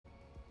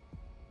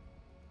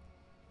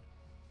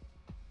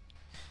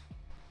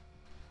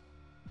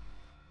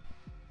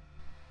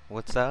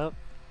What's up?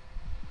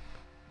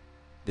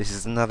 This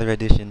is another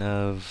edition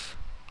of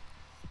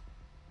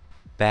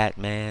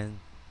Batman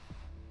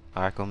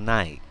Arkham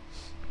Knight.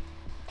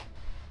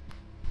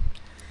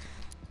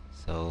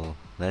 So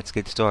let's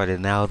get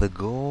started. Now the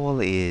goal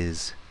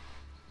is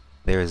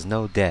there is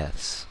no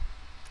deaths.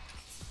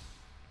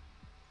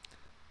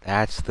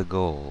 That's the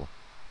goal.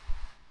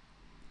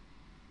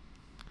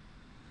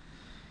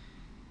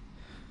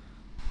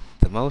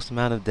 The most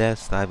amount of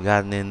deaths I've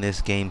gotten in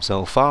this game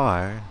so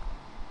far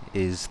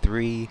is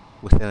 3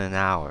 within an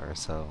hour or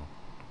so.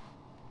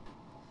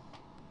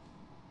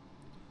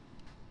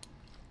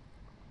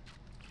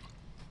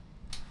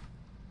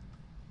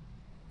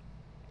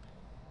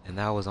 And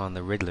that was on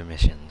the Riddler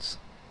missions.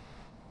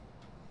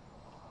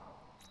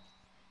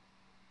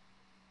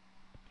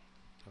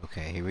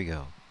 Okay, here we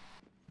go.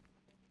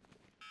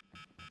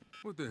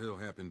 What the hell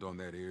happened on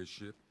that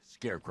airship?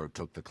 Scarecrow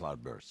took the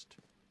cloudburst.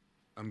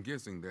 I'm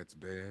guessing that's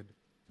bad.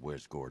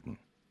 Where's Gordon?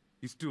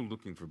 He's still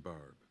looking for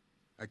Barb.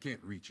 I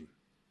can't reach him.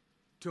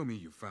 Tell me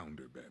you found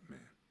her, Batman.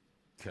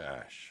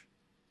 Cash.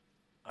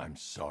 I'm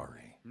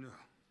sorry. No,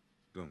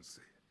 don't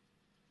say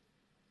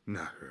it.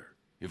 Not her.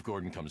 If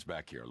Gordon comes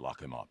back here,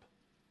 lock him up.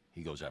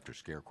 He goes after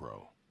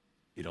Scarecrow.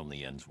 It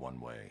only ends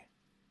one way.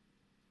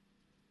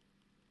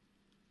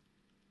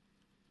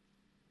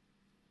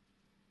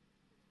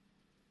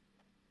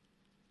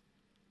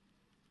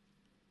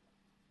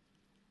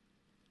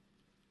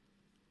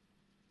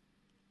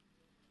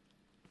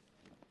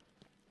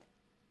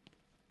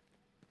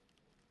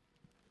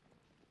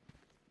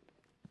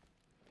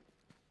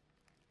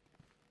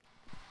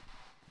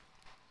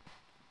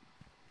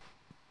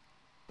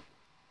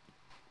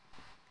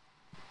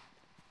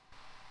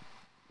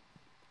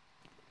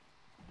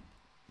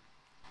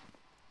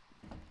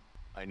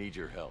 I need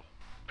your help.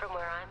 From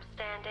where I'm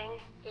standing,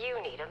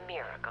 you need a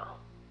miracle.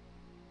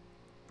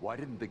 Why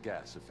didn't the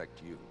gas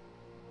affect you?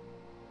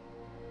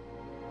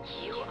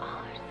 You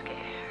are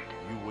scared.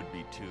 You would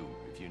be too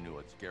if you knew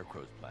what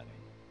Scarecrow's planning.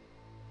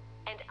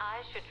 And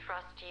I should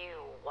trust you.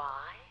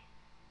 Why?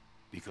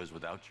 Because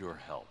without your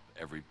help,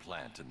 every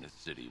plant in this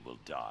city will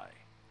die.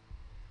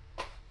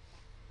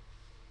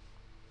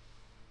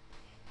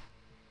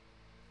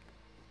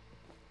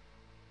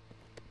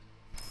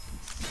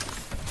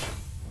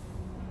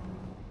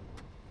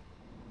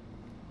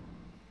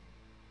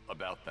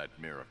 About that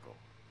miracle.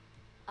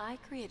 I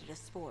created a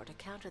spore to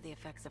counter the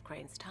effects of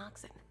Crane's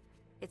toxin.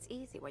 It's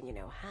easy when you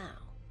know how,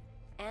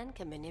 and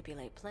can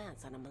manipulate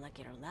plants on a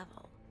molecular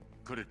level.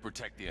 Could it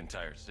protect the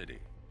entire city?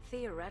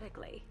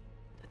 Theoretically,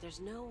 but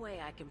there's no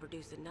way I can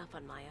produce enough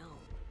on my own.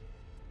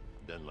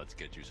 Then let's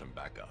get you some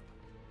backup.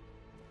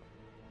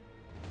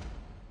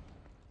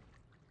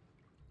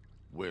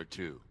 Where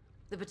to?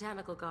 The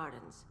Botanical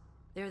Gardens.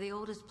 They're the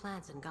oldest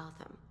plants in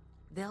Gotham.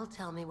 They'll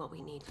tell me what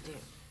we need to do.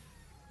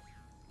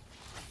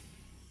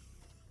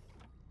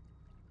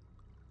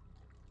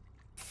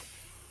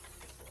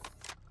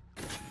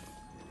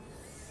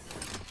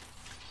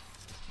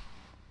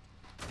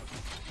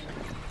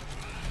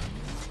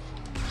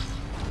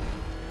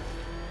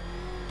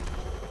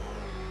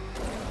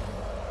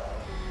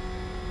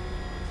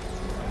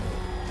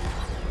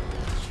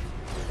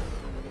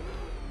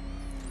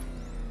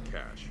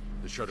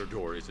 The shutter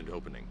door isn't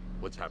opening.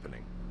 What's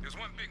happening? There's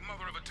one big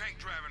mother of a tank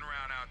driving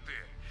around out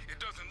there. It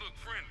doesn't look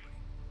friendly.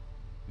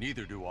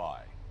 Neither do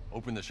I.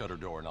 Open the shutter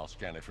door and I'll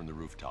scan it from the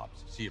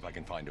rooftops. See if I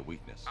can find a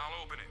weakness.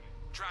 I'll open it.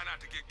 Try not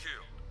to get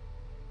killed.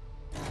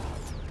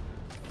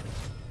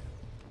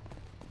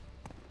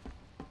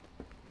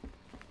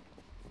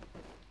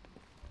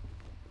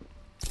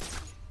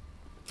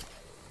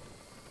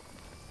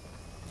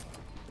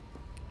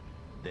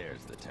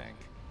 There's the tank.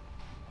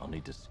 I'll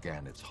need to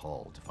scan its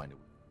hull to find a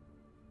weakness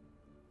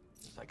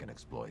I can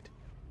exploit.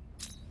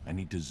 I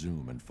need to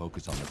zoom and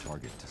focus on the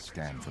target to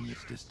scan from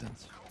this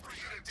distance.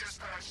 Completed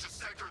dispatch to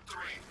Sector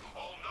 3.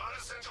 All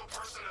non-essential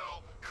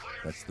personnel clear.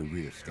 That's the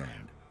rear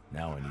scan.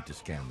 Now I need to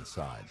scan the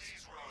sides.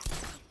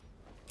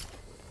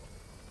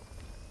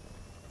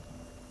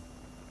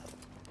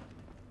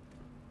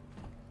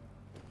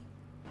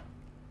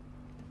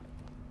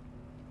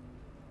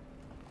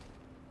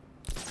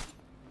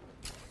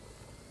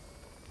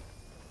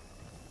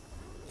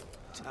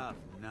 Tough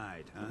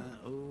night, huh?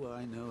 Oh,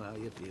 I know how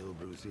you feel,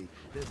 Brucey.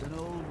 There's an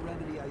old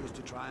remedy I used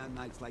to try on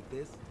nights like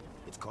this.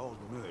 It's called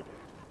murder.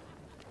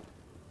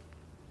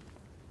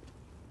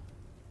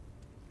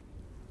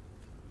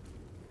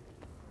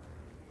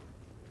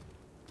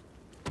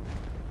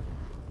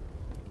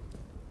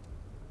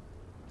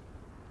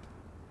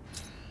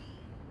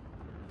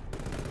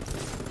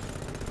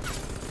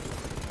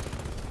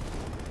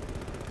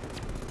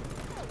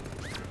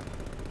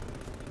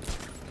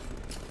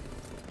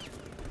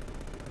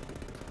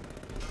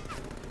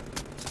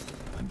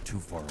 Too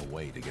far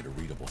away to get a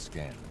readable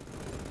scan.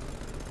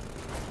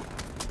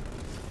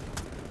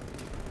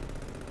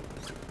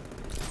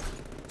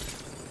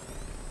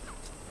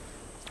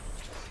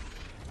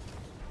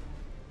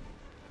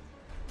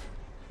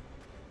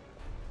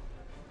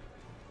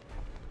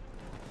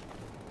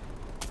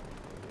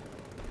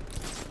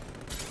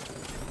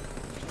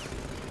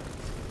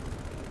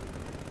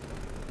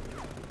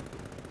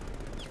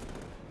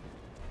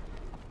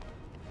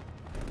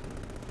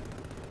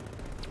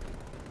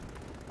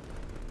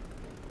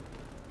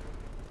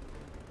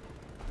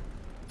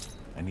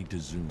 I need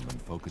to zoom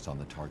and focus on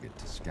the target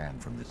to scan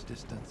from this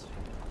distance.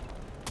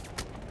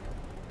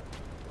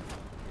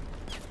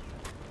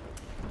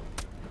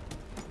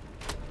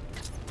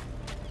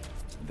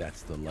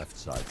 That's the left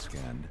side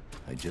scanned.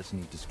 I just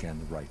need to scan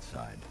the right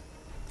side.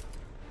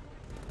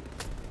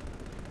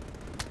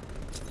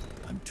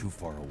 I'm too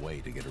far away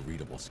to get a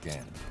readable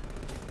scan.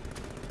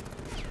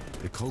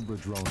 The Cobra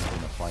drone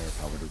has the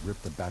firepower to rip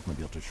the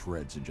Batmobile to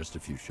shreds in just a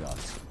few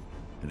shots,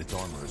 and its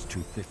armor is too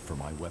thick for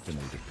my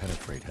weaponry to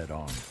penetrate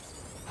head-on.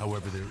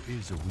 However, there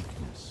is a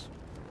weakness.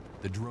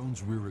 The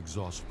drone's rear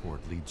exhaust port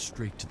leads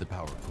straight to the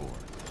power core.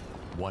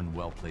 One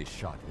well-placed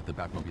shot with the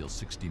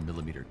Batmobile's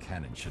 60mm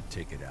cannon should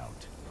take it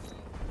out.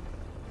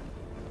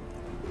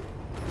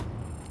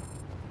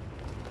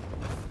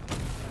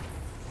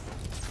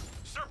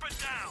 Serpent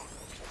down!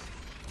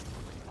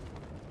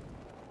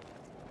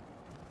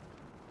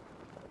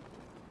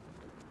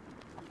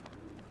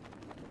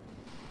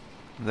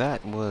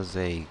 That was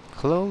a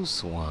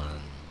close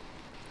one.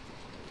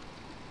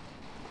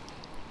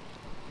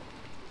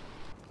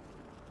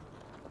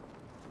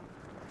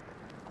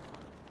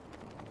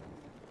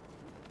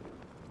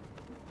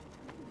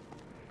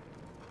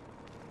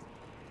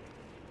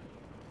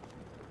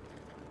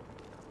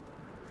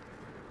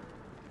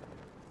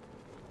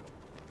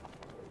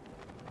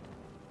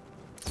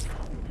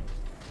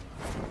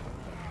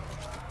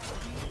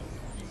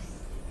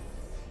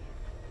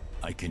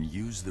 I can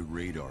use the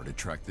radar to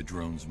track the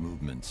drone's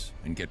movements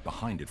and get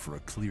behind it for a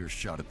clear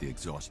shot at the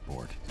exhaust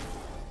port.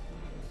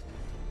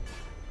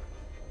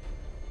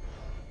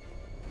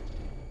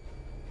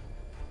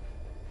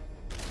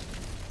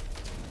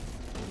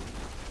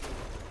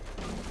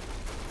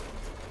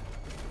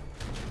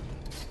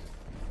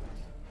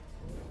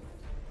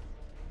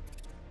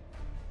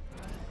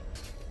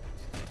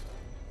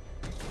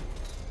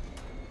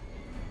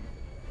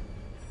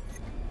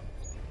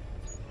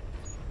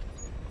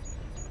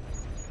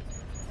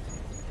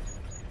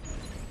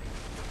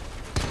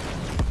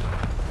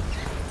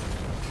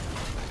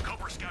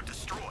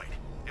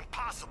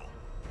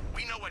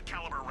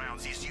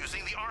 He's using,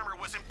 the armor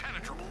was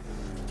impenetrable.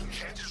 You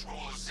can't just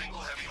roll a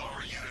single heavy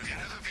armor unit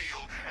into the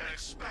field and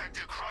expect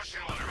to crush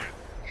him under it.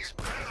 He's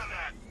better than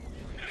that.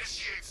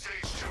 Initiate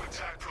stage 2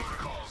 attack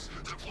protocols.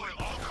 Deploy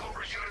all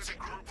Cobra units in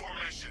group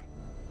formation.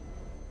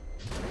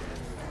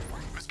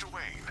 Mr.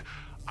 Wayne,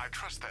 I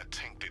trust that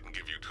tank didn't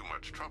give you too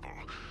much trouble.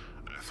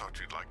 I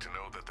thought you'd like to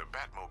know that the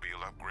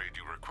Batmobile upgrade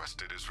you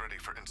requested is ready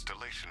for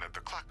installation at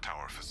the clock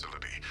tower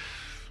facility.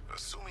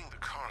 Assuming the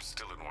car's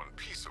still in one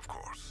piece, of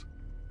course.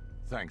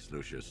 Thanks,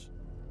 Lucius.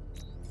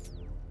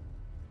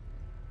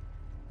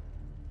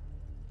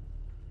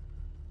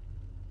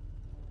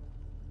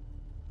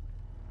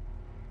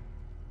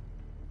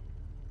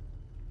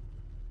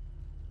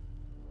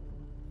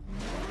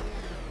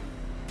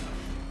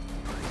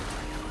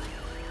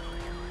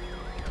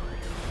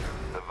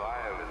 The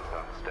violence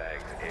on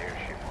Stag's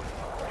airship was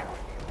not your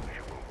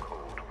usual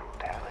cold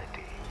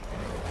brutality.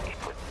 It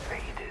was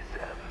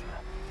sadism.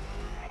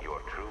 Your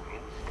true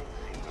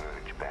instincts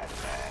emerge,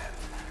 Batman.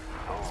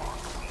 Thorn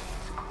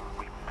weeds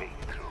creeping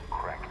through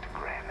cracked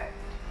granite.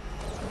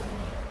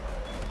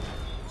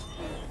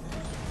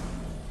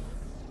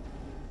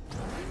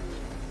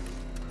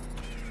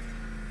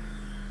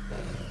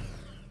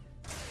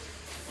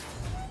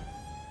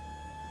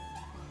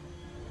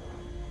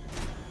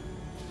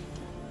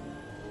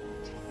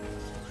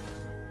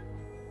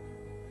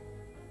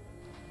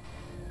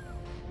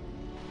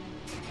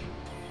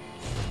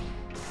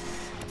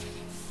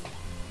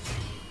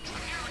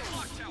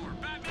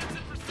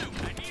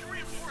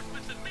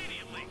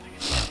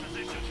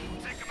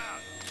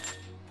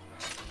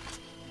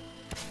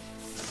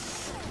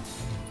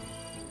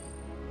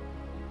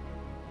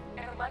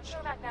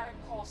 Electromagnetic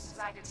pulse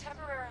designed to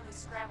temporarily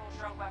scramble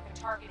drone weapon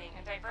targeting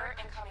and divert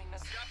incoming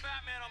missiles. Got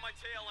Batman on my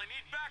tail. I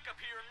need backup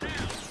here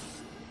now.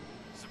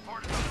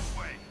 Support is on its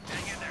way.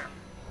 Hang in there.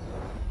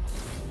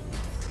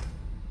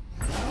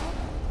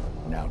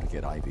 Now to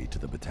get Ivy to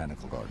the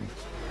Botanical Gardens.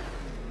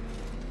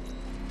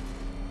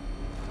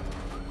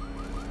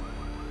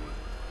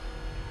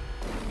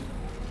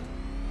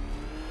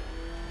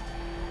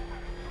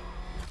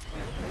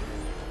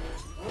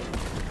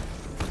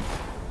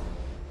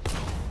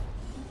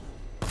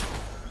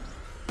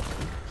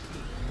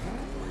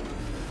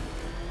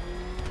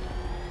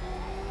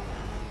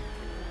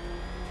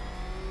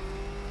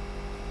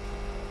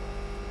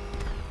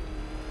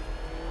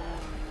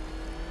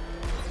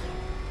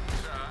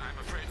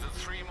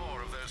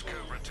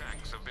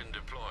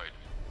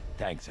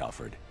 Thanks,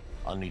 Alfred.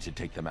 I'll need to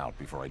take them out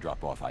before I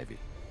drop off Ivy.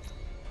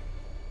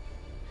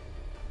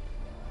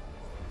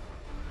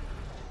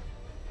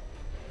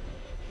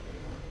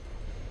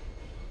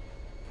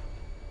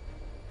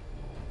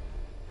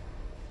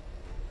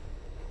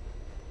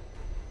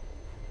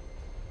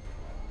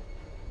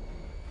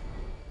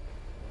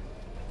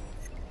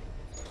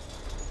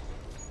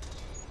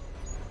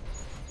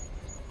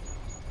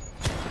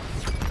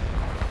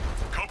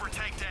 Cobra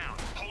tank down.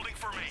 Holding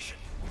formation.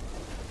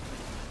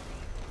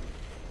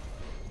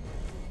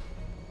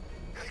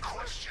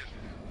 Question.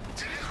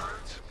 Did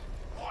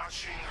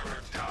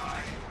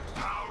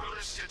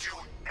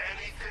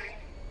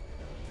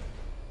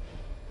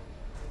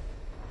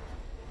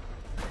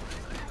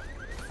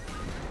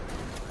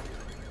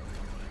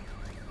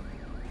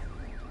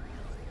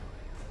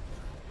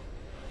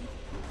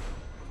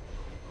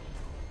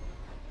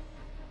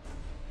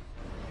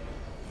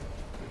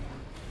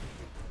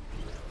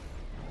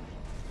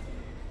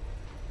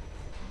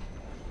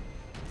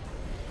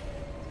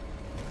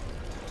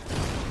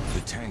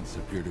The tanks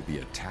appear to be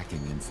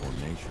attacking in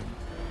formation.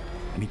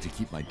 I need to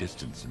keep my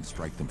distance and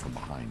strike them from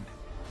behind.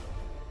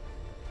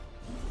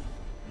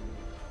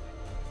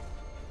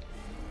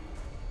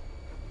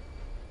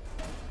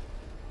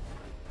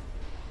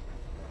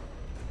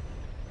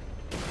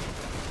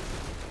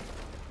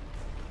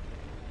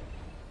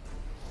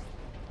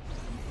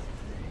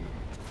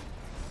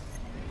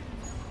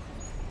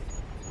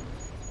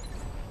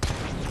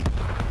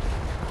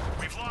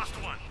 We've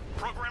lost one.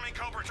 Programming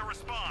Cobra to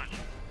respond.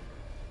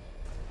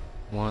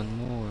 One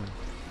more.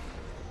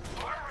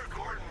 Barbara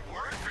Gordon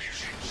worked for you.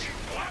 She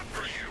fought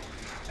for you.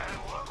 And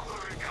look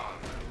where it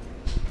got her.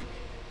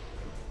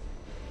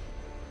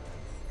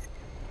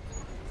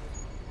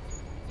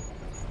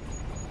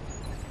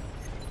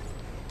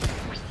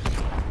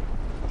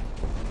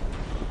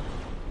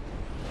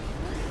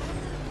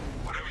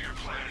 Whatever you're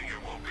planning,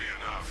 it won't be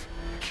enough.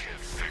 You can't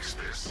fix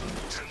this.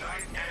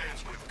 Tonight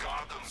ends with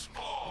Gotham's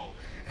ball.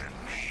 And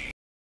me.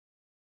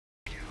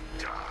 You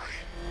die.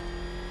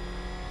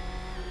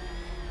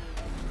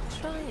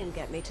 Try and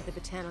get me to the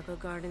botanical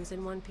gardens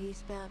in one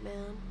piece,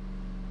 Batman.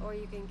 Or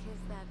you can kiss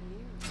that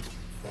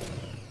mirror.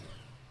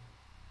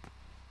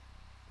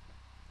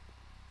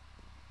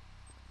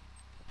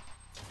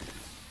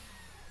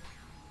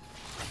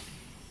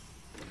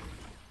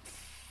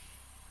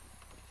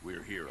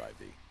 We're here,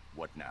 Ivy.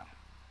 What now?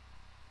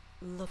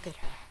 Look at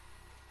her.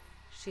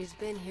 She's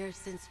been here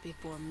since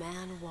before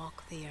man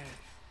walked the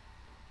earth.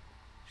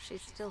 She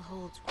still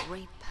holds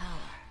great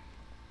power.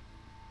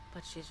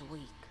 But she's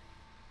weak.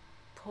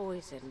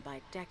 Poisoned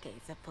by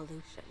decades of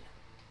pollution.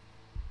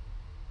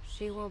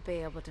 She won't be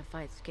able to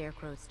fight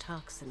Scarecrow's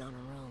toxin on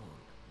her own.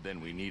 Then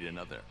we need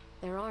another.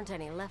 There aren't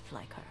any left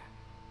like her.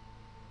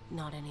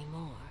 Not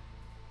anymore.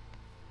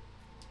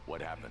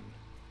 What happened?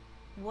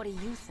 What do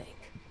you think?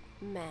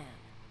 Man,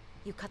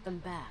 you cut them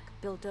back,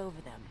 built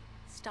over them,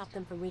 stopped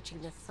them from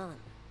reaching the sun.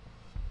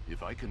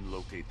 If I can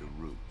locate the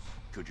roots,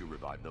 could you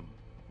revive them?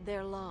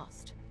 They're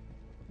lost.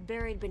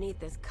 Buried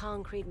beneath this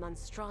concrete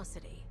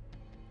monstrosity.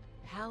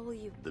 How will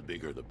you... The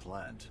bigger the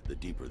plant, the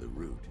deeper the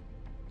root.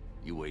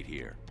 You wait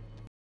here.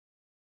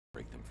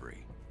 Break them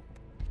free.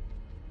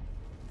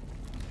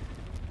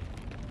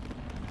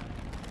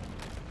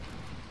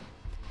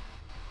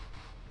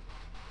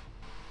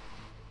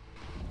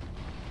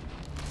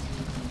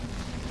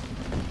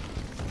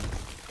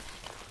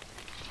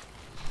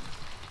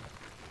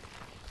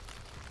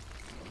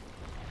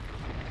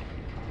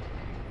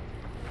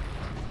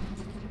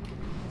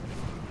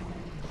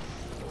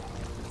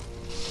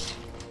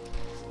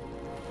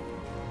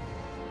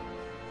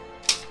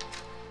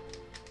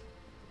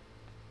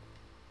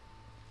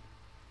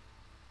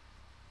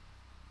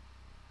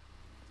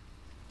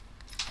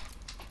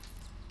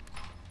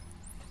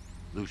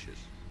 Lucius,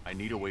 I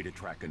need a way to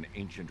track an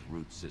ancient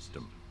root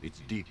system. It's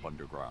deep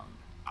underground.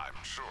 I'm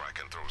sure I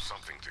can throw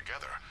something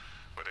together,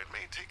 but it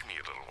may take me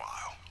a little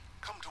while.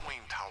 Come to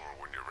Wayne Tower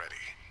when you're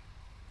ready.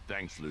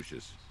 Thanks,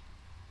 Lucius.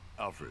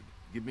 Alfred,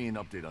 give me an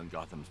update on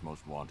Gotham's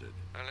Most Wanted.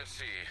 Let's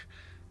see.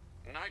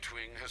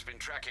 Nightwing has been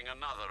tracking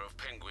another of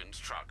Penguin's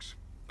trucks.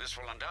 This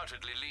will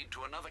undoubtedly lead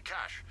to another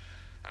cache,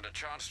 and a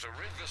chance to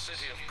rid the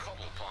city of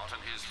Cobblepot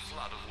and his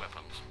flood of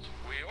weapons.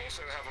 We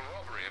also have a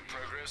robbery in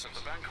progress at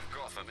the Bank of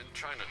Gotham in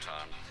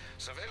Chinatown.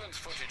 Surveillance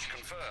footage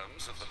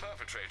confirms that the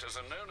perpetrators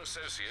are known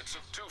associates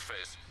of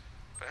Two-Face.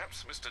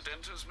 Perhaps Mr.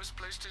 Dent has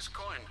misplaced his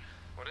coin.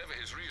 Whatever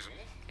his reason,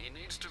 he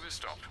needs to be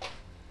stopped.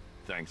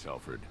 Thanks,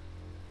 Alfred.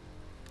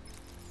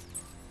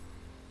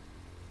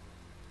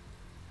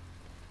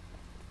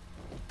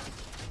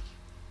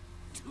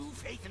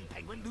 Two-Face and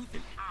Penguin loose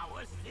in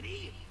our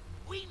city?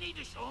 We need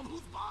to show them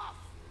who's boss.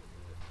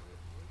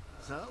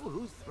 So,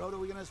 whose throat are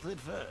we gonna slit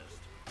first?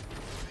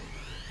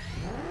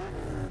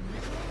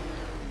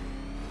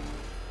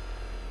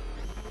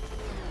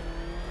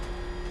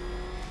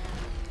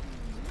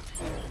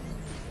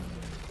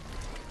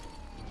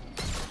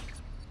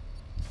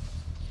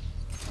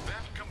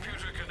 That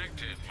computer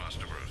connected,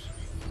 Master Bruce.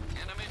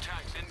 Enemy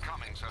tanks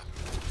incoming, sir.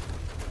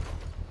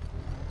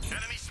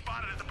 Enemy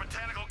spotted at the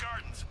Botanical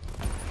Gardens.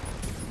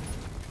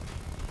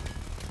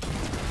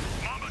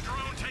 Mama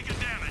drone taking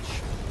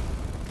damage.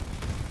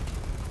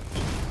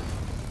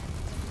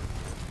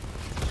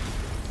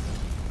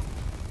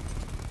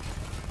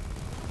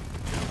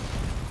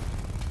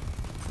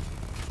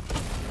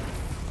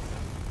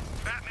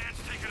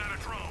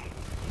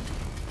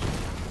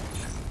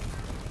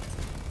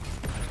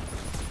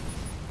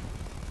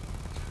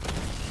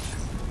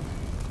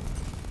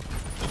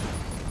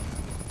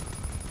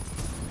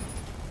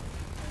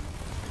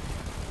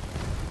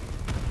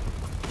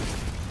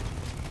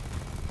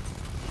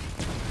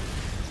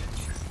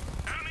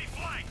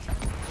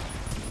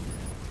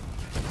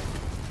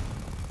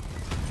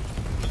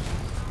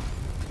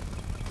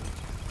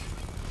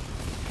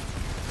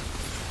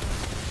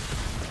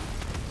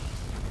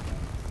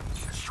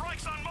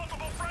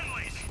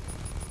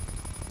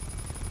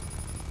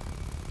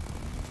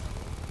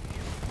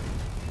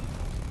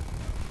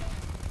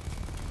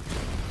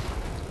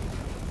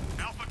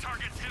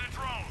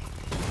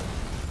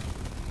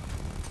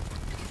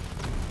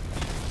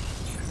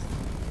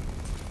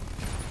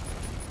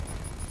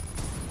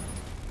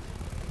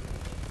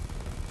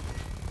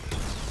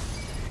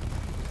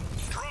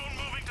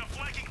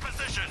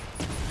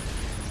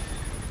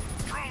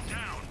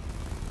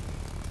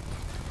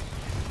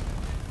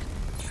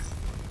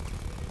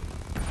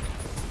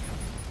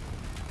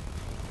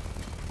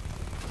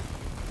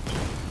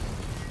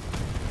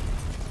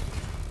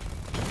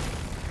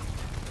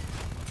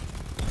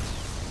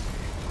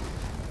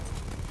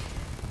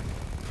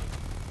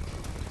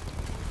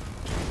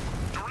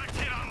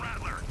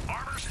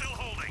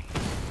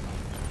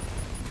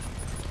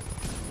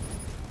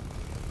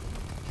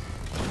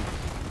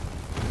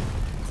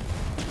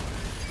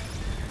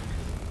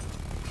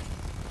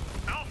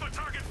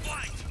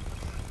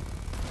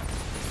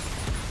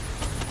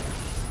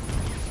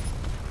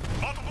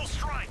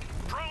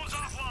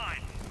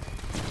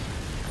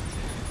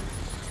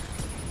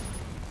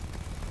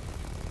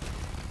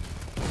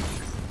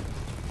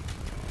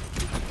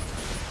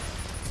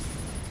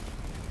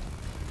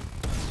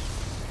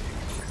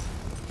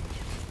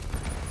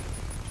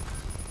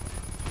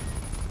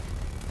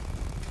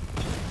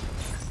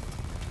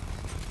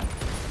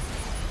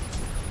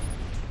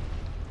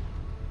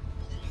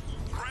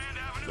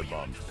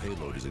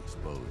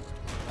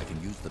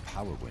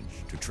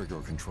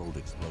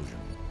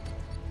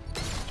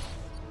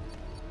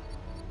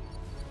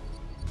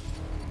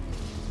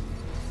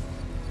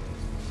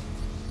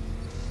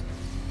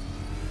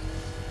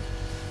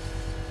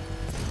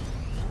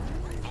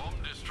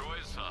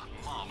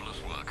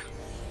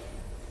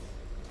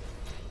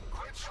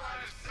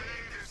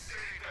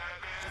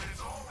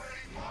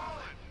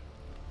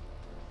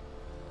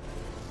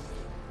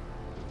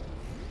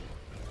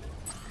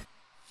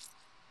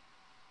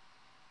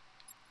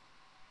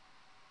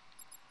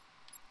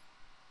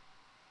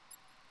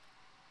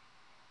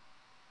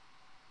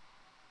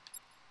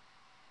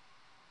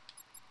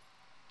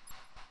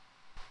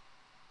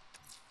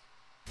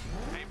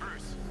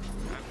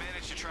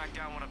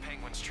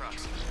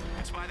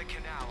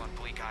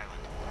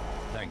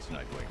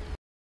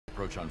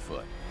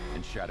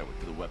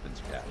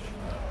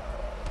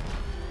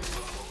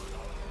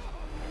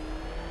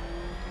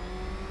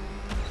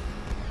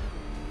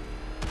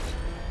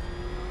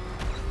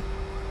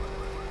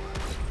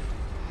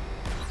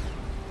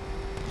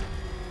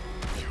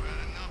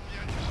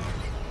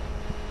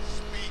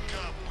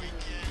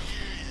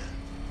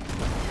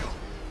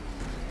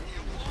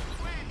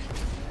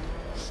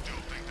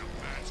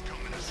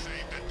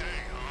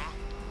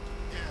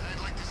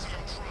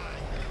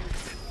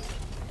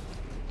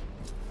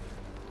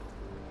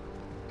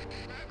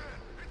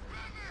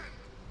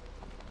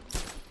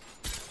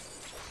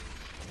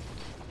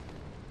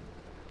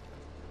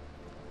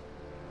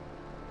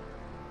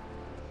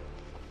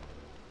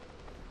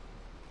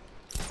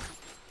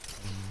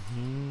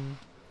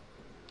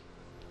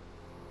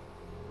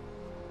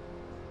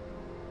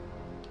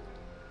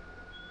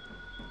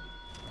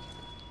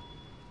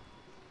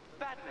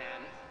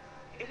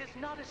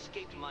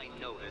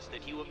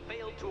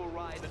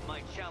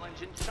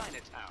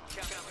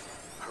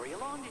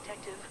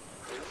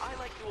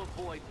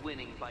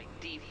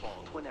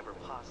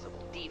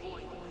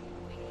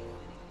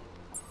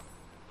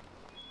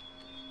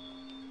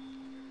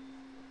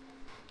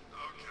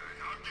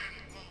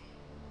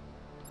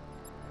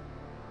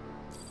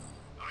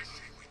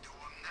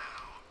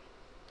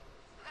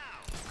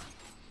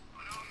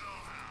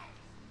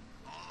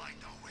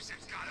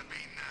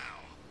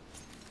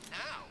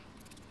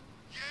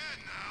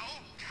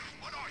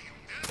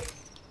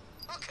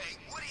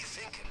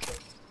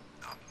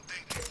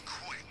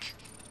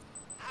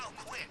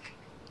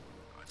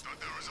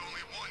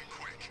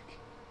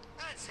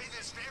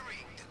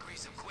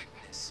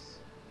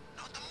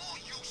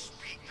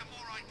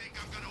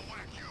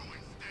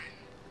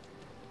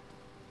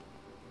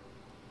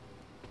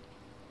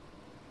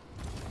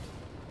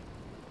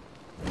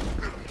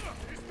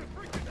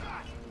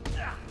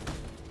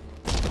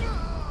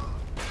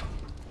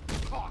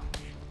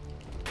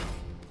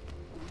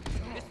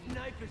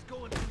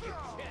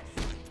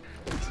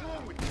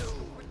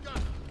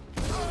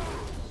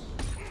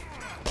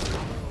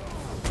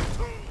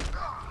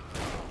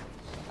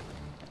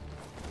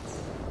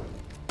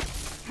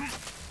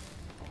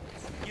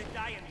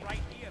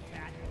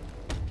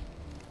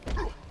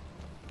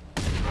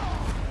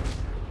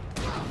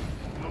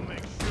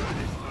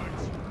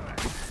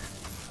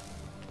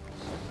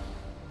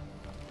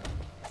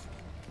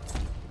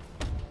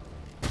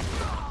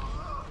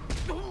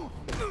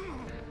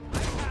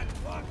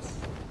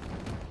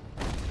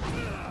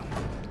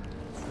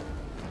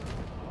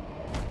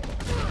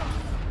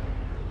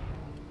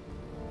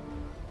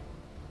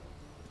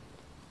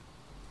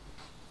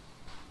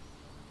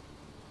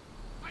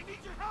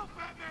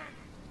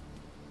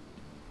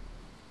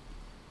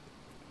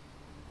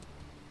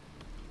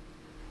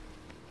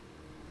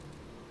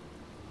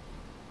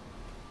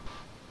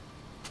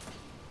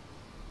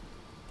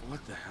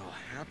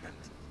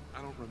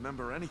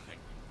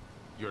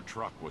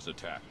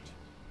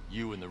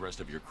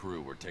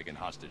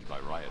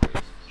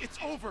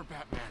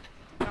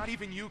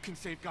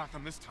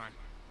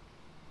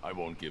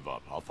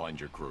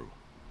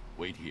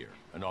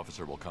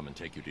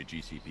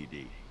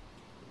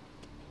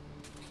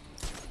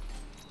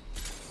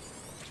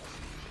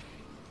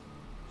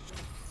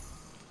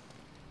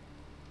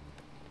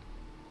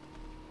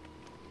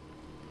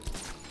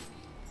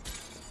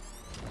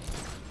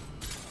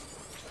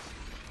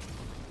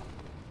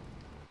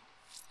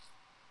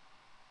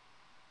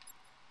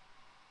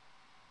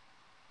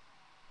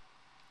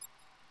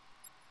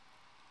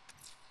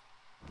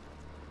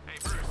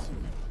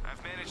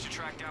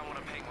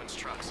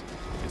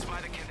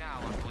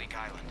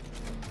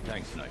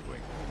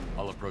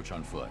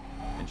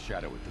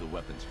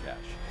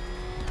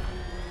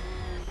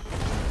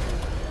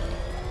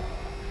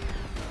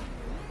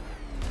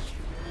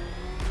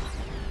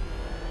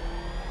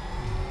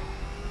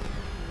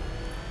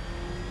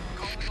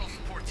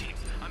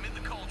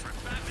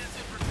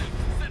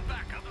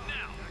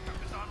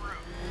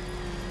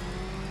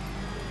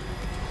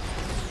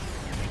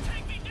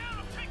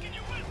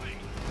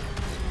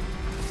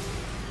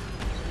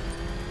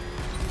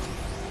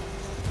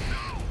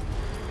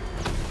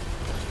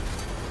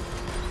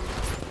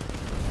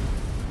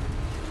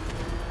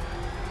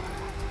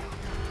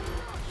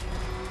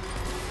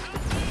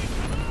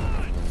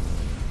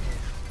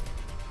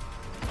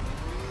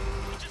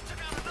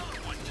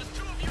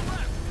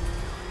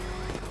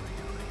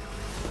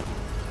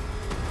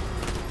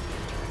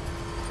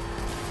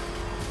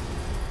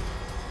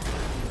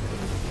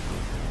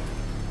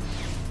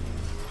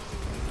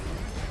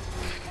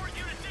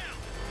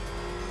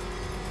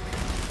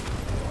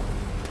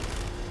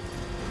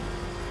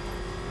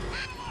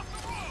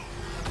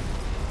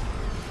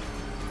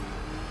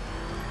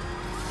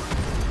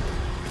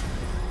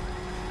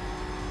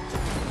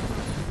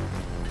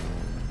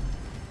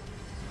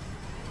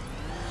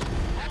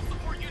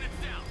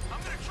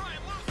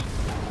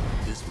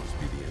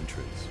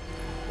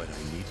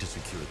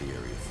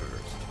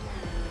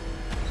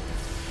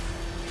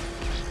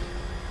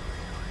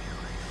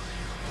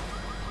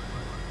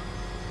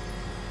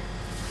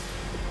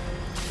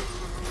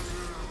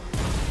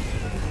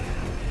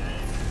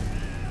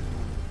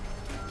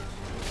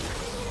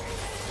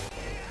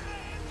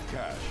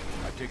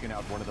 taken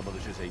out one of the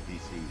militia's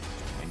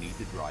APCs. I need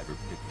the driver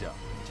picked up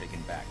and taken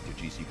back to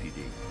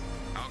GCPD.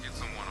 I'll get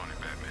someone on it,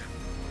 Batman.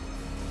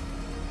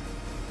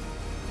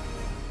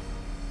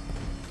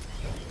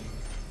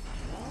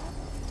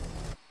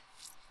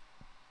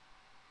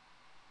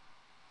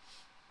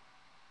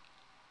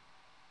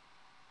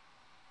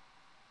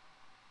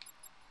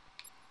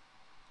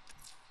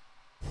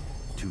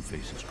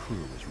 Two-Face's crew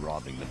is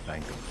robbing the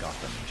Bank of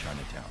Gotham in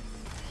Chinatown.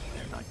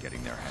 They're not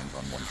getting their hands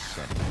on 1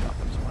 cent of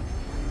Gotham's money.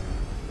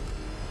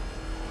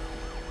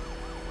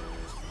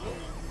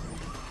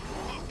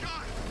 Oh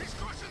God! He's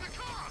crushing the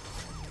car!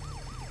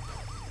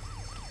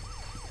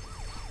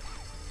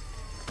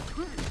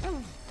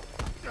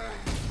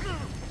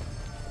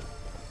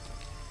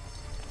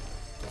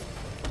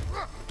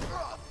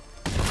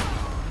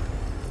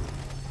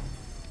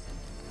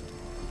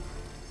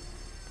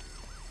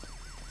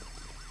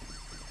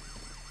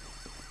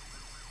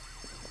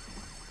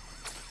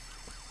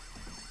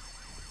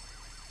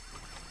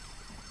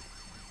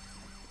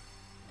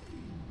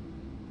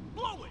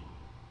 Blow it!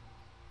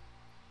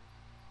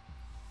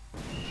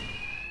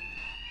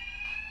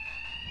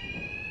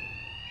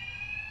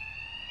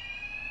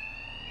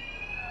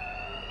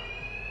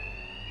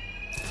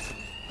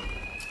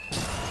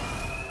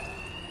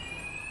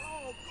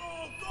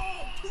 Go!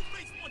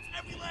 Two-Face wants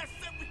every last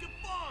cent we can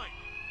find!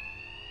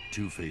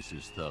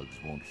 Two-Face's thugs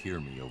won't hear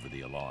me over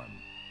the alarm.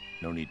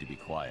 No need to be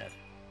quiet.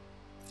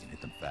 You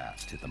hit them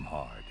fast, hit them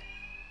hard.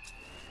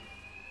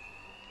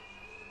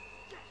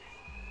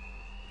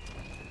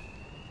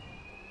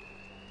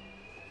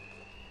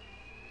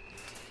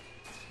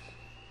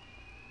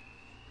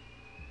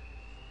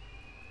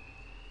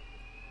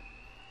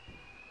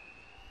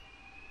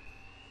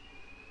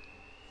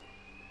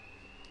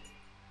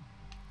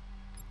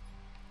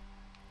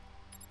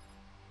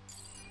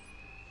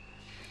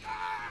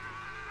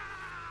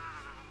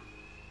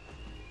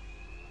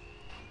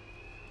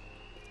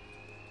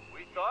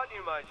 Thought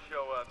you might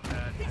show up,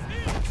 Pat.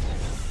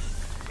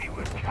 We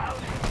were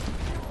counting.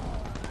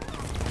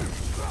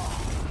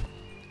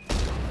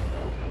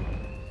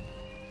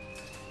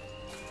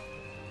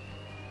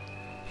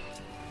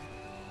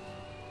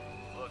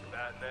 Look,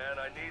 Batman,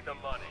 I need the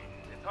money.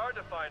 It's hard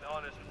to find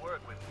honest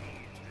work with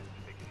these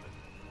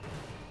disfigurements.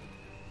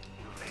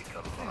 You make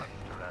a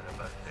monster out of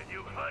us, and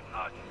you hunt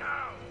us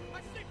down. I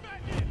see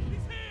Batman!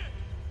 He's here!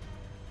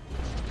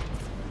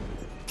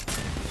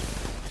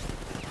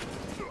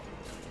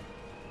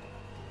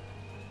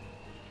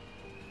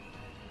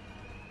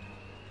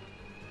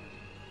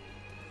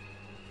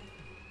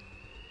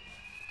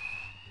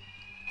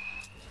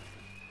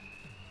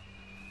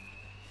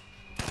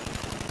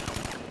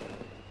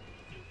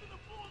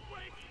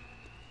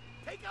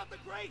 Take out the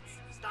grates!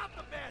 Stop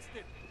the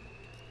bastard!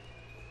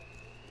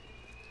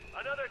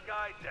 Another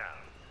guy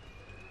down.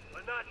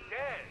 But not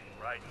dead,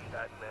 right,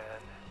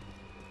 Batman?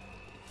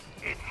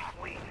 It's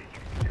sweet that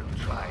you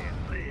still try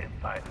and live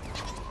by the rules.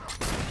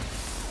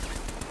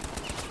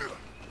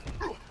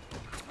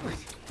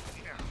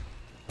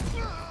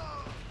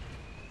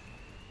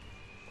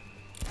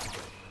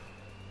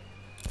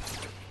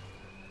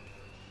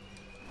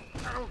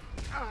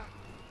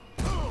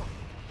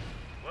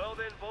 Well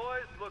then,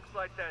 boys, looks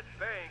like that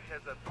bank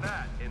has a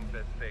bat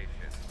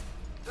infestation.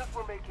 Since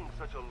we're making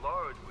such a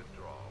large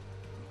withdrawal,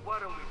 why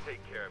don't we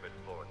take care of it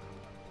for them?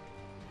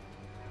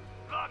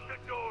 Lock the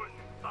doors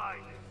and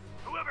find it.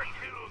 Whoever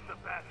kills the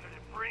bastard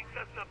and brings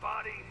us the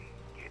body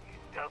gets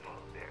double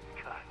their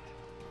cut.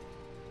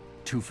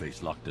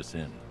 Two-Face locked us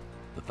in.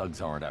 The thugs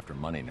aren't after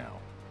money now.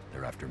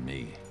 They're after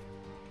me.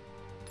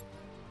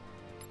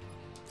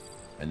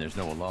 And there's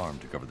no alarm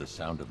to cover the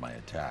sound of my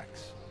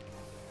attacks.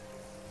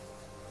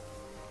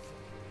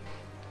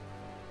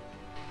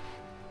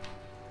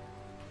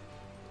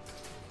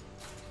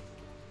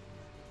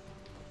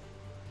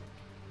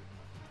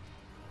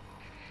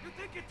 You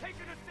think you're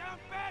taking us down,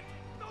 Bat?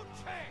 No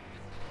chance!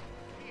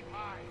 Keep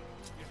high.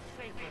 You're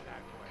safer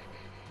that way.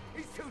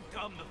 He's too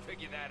dumb to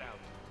figure that out.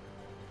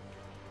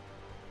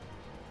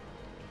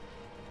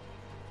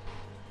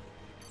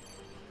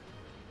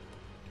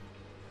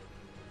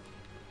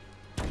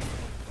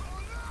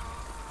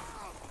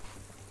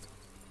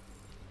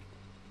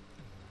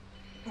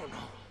 Oh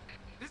no.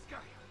 This guy,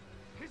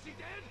 is he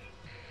dead?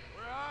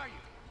 Where are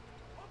you?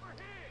 Over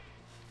here!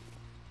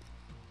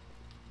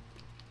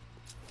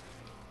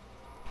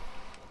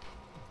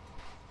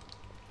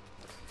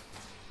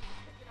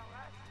 Take it out,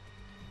 Ash.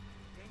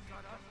 He ain't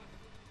got us.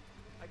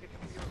 I get to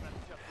feel that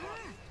just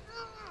right.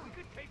 We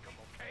could take him,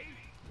 okay?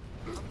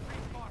 I'm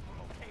pretty far from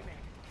okay,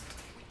 man.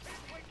 We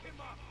can't wake him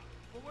up,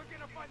 but we're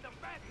gonna find the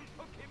bat who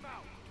took him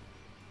out.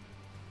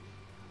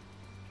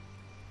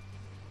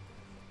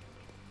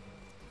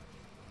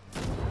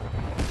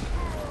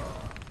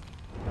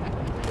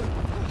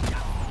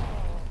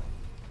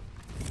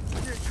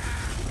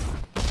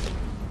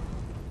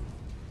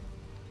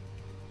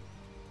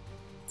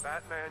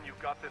 Batman, you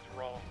got this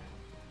wrong.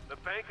 The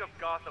Bank of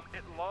Gotham,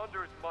 it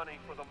launders money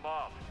for the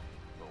mob.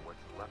 Or what's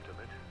left of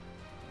it.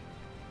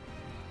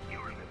 You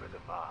remember the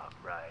mob,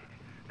 right?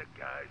 The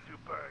guys who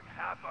burned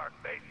half our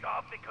face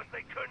off because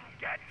they couldn't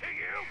get to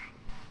you?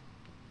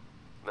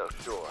 No,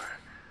 sure.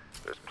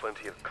 There's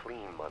plenty of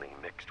clean money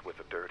mixed with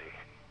the dirty.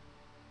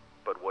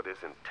 But what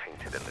isn't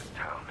tainted in this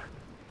town?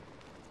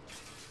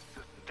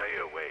 So stay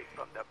away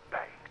from the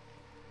bank.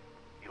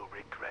 You'll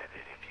regret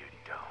it if you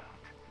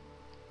don't.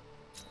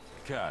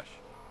 Cash.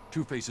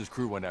 Two-Face's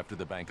crew went after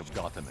the Bank of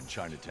Gotham in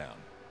Chinatown.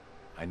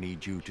 I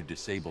need you to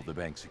disable the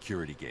bank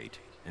security gate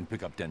and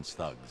pick up Dent's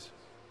thugs.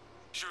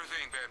 Sure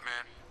thing,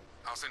 Batman.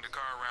 I'll send a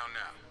car around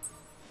now.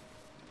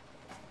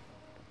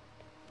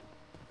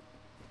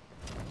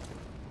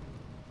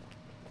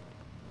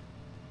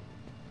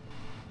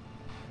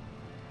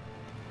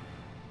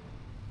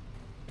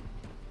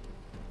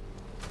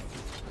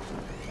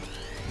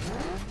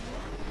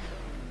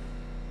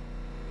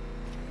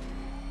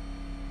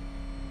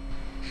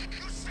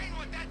 You seen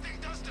what that thing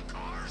does to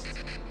cars? I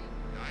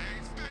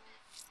ain't spent.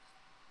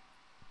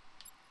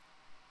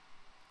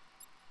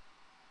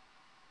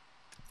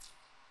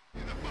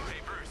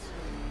 Hey, Bruce.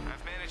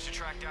 I've managed to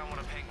track down one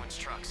of Penguin's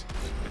trucks.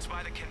 It's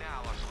by the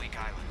canal on Bleak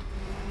Island.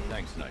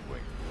 Thanks,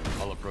 Nightwing.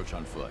 I'll approach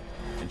on foot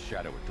and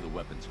shadow it to the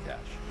weapons cache.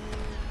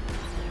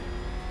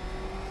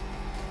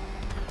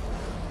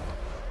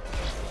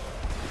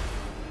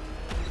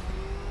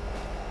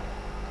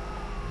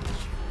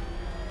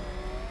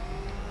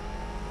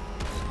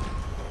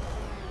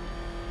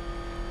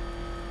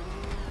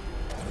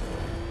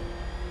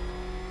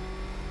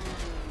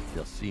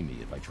 They'll see me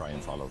if I try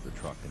and follow the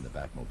truck in the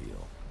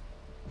Batmobile.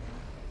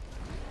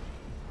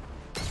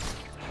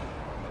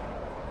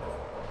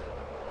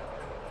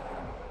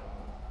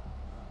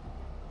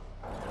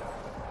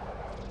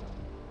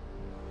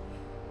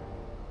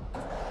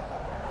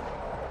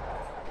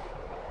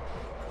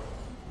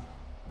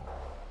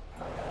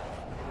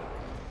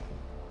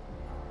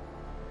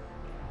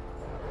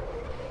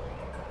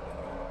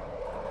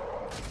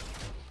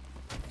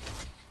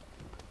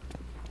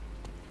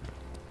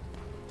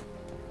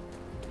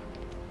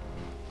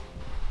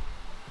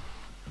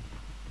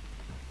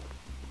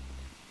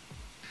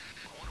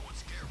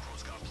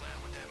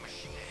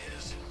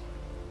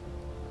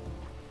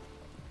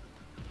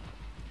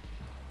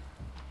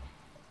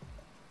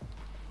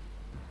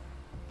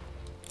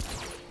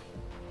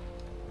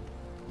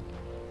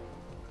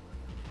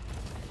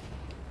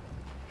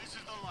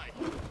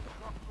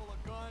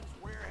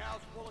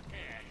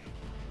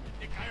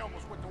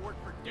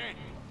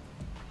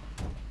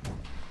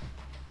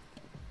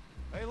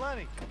 Hey,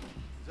 Lenny,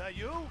 is that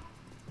you?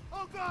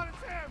 Oh God,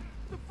 it's him!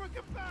 The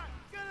frickin' bat!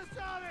 Get us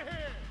out of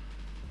here!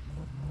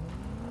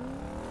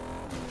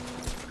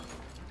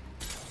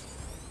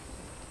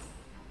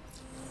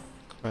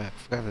 Crap,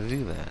 forgot to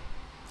do that.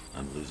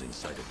 I'm losing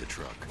sight of the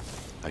truck.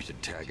 I should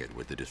tag it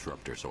with the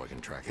disruptor so I can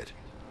track it.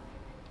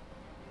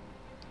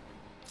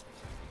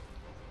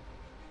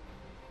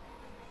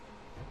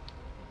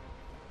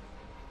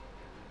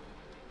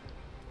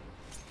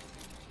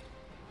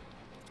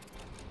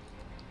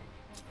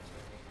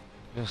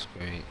 That's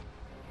great.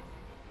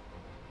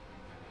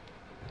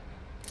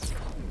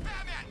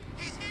 Batman!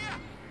 He's here!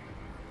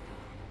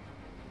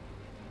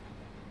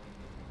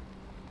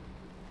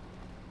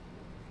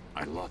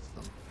 I lost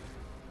them.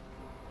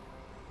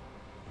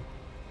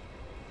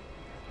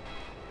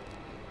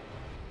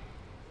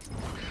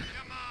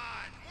 Come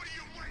on! What are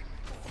you waiting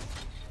for?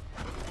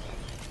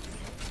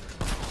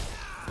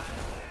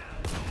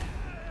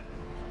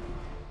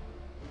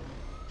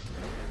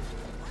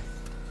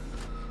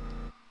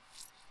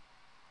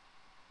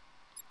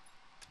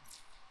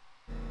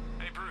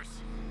 Hey, Bruce.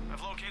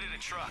 I've located a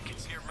truck.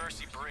 It's near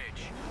Mercy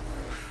Bridge.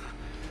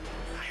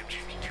 I am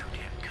getting too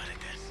damn good at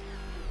this.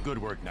 Good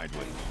work,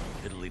 Nightwing.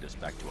 It'll lead us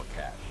back to a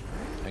cache.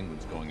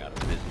 Penguin's going out of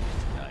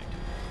business tonight.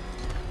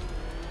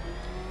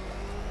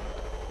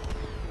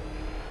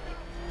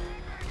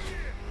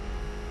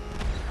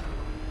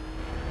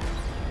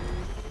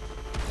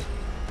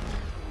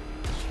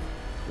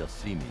 They'll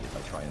see me if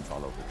I try and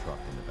follow the truck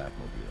in the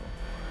Batmobile.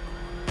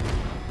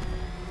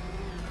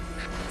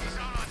 He's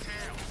on our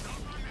tail!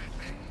 Don't run that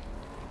thing!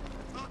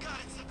 Oh God,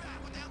 it's the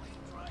bat! What the hell are you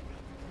driving?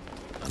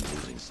 I'm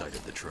losing sight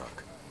of the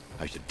truck.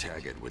 I should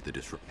tag it with the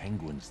disrupt.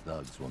 Penguin's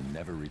thugs will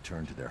never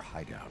return to their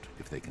hideout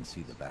if they can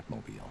see the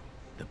Batmobile.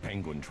 The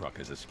Penguin truck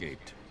has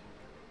escaped.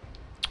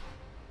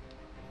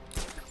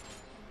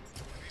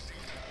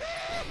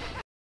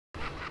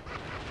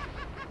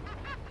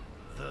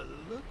 The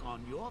look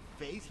on your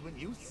face when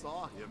you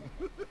saw him.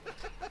 Who'd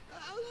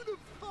have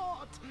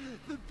thought?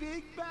 The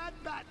big bad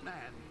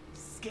Batman,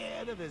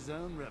 scared of his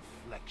own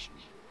reflection.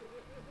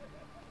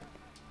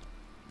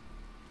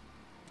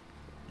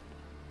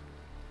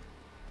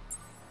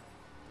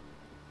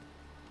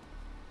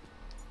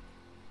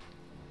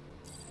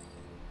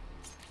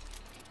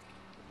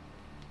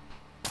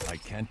 I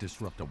can't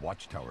disrupt a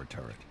watchtower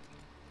turret.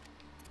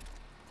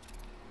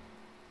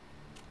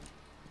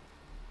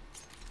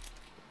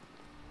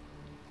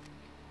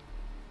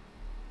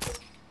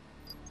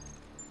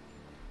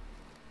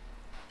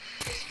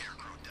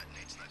 Scarecrow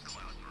detonates that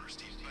cloud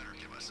burst. He better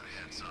give us a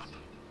heads up.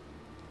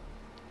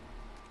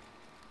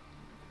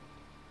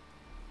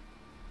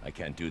 I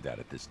can't do that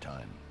at this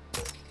time.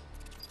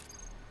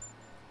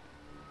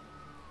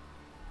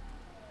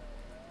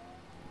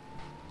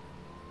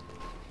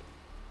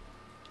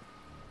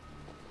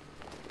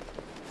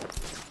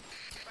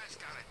 Bat's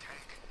got a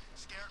tank.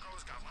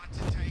 Scarecrow's got lots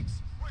of tanks.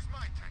 Where's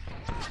my tank?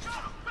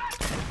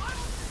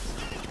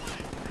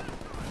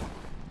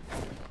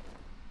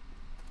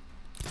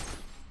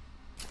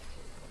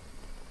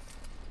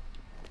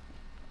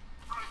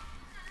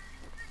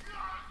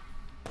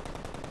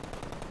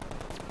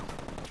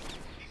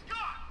 He's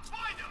gone!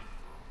 Find him!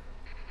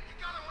 You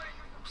got away!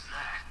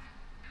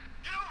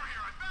 Get over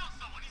here! I found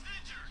someone! He's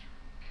injured!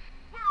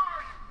 Where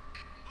are you?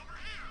 Over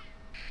here!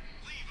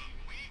 Leave him!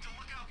 We need to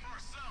look out for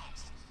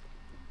ourselves!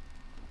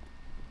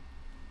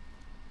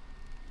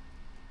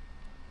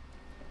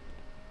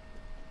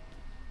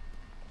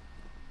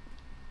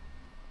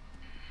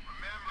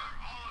 Remember,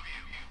 all of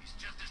you, he's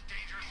just as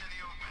dangerous in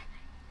the open.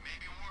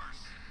 Maybe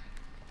worse.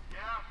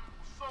 Yeah?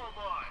 So am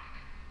I.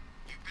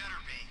 You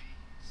better be.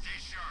 Stay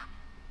sharp.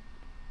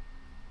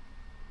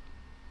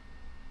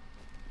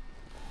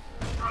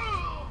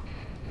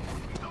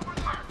 He's over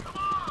there! Come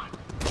on!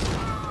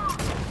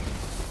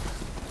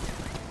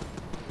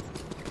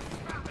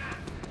 Batman!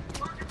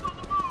 Target's on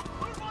the move!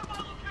 Move on my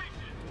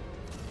location!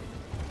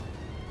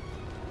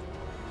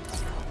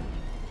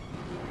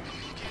 I'm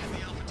locating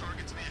the Alpha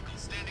Target's vehicle.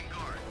 Standing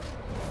guard.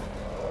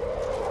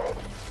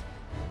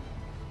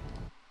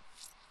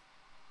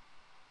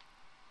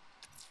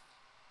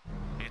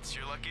 It's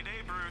your lucky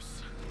day,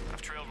 Bruce.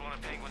 I've trailed one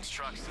of Penguin's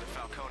trucks to the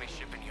Falcone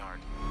shipping yard.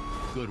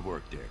 Good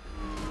work, Dick.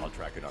 I'll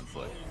track it on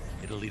foot.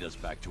 It'll lead us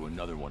back to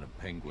another one of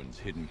Penguin's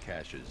hidden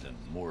caches and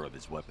more of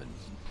his weapons.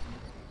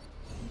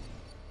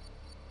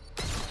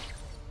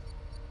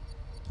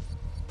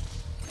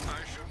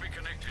 I should be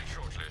connected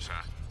shortly, sir.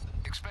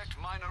 Expect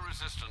minor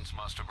resistance,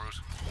 Master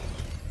Bruce.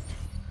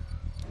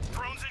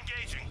 Drones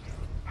engaging.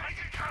 Make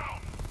it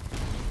count!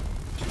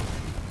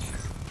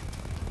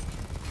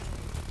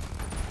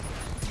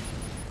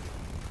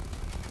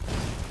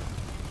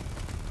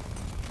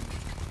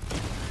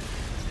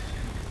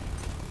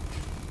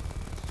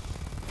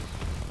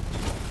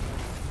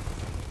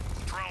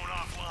 Drone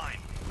offline.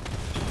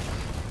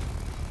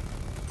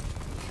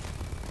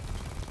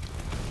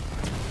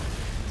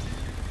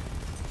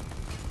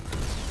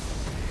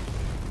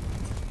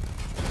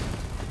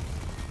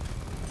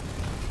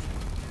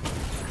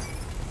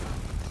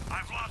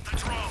 I've lost the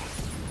drone.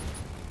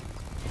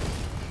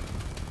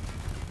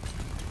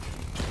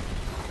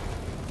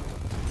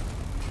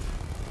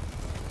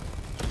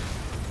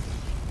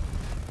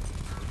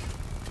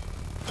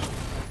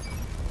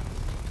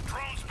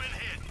 Drone's been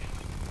hit.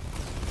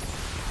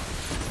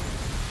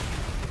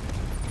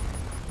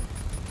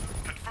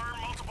 Confirm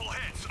multiple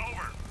hits.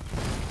 Over.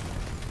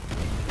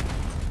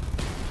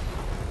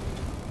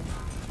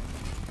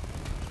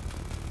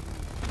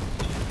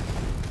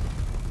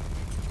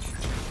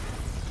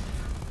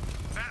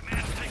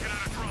 Batman's taken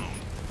out a drone.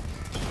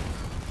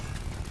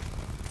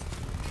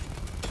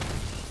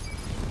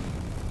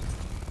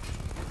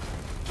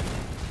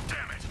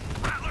 Damn it!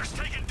 Rattler's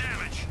taking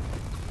damage.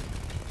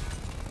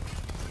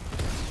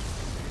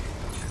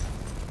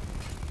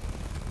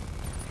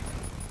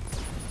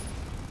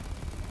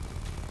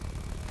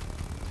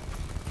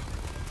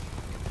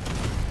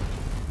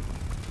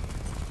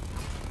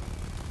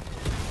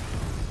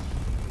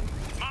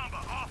 Mamba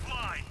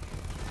offline.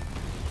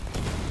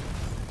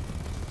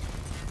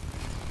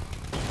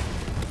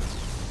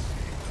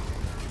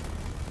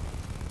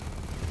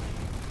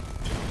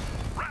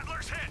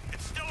 Rattler's hit.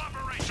 It's still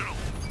operational.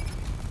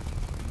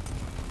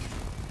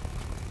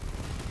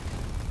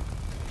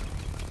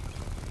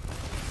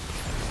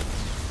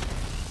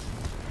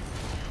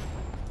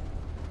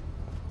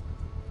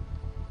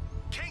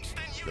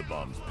 Kingston, you The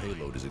bomb's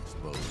payload is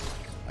exposed.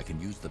 I can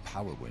use the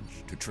power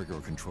winch to trigger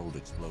a controlled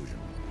explosion.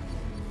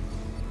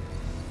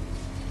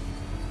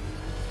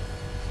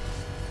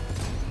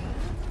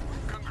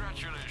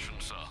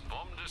 Congratulations, sir.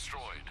 Bomb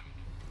destroyed.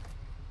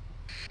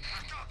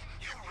 Back up!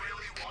 You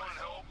really want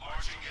help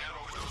marching in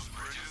over those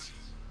bridges?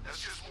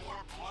 That's just more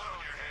blood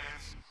on your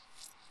hands.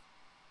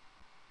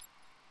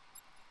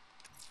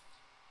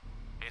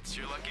 It's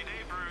your lucky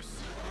day,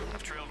 Bruce.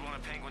 I've trailed one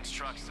of Penguin's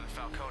trucks to the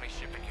Falcone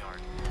shipping yard.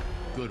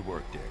 Good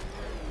work, Dick.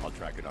 I'll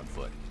track it on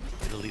foot.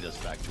 It'll lead us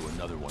back to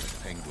another one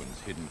of Penguin's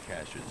hidden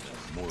caches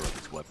and more of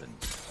his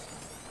weapons.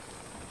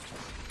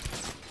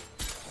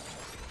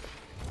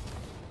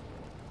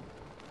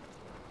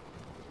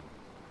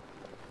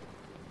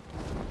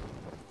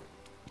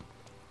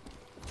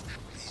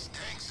 These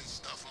tanks and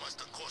stuff must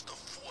have cost a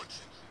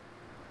fortune.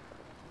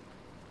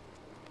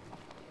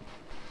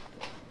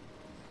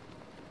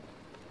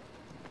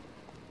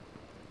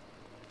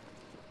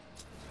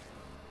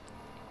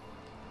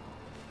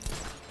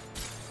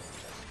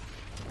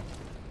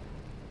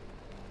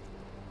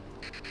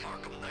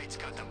 Arkham Knight's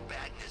got the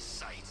bat in his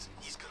sights.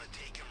 He's gonna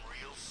take him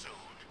real soon.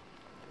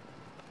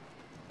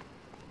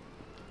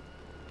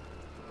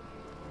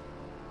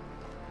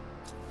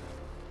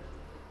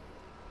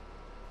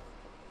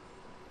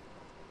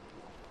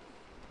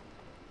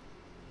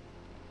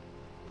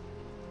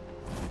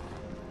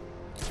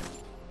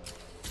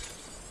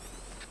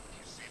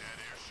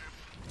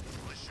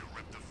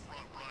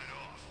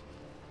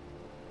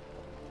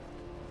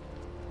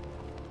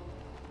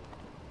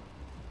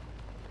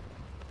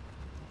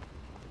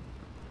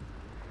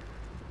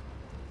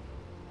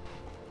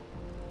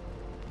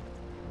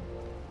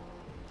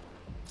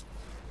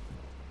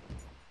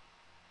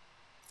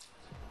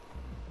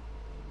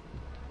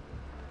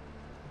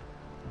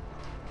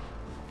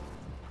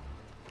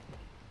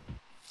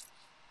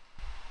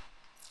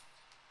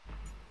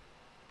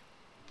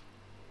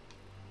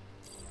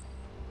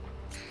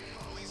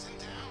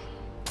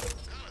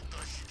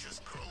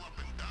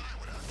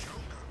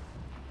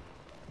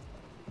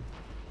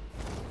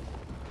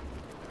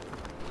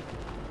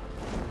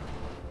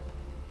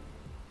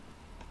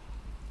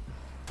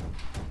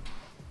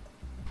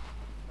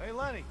 Hey,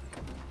 Lenny,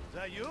 is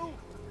that you?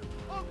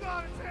 Oh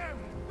God, it's him!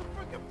 The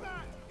freaking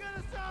bat! Get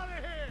us out of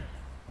here!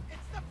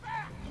 It's the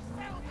bat! He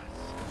found us!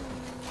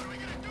 What are we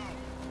gonna do?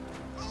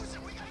 Lose it!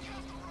 We gotta get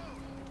off the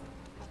road!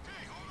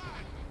 Okay, hold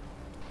on!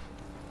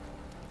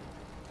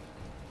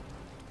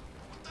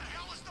 What the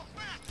hell is the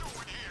bat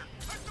doing here?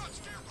 I thought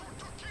Scarecrow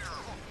took care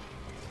of him!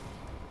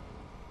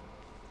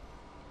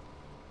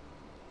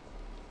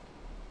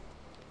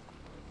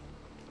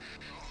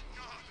 Oh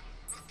God!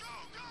 Go!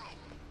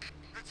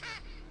 It's him!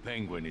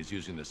 Penguin is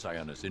using the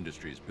Sionis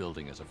Industries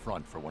building as a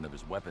front for one of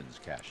his weapons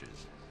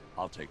caches.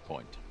 I'll take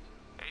point.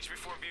 Age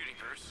before beauty,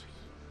 Bruce.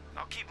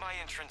 I'll keep my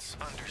entrance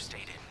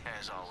understated,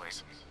 as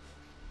always.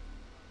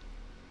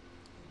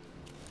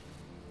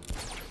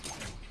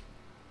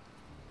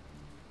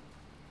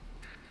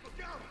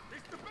 Look out!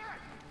 It's the bat!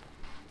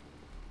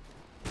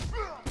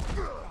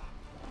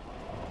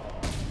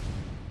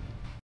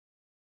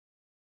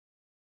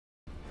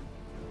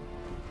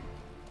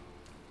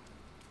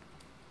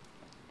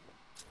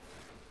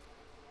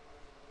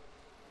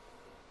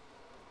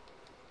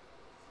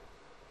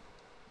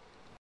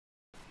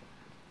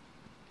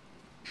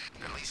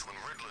 At least when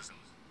Riddler's...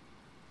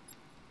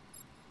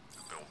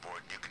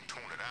 Billboard, you can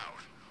tune it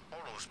out.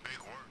 All those big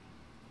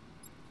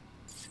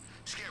words.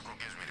 Scarecrow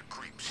gives me the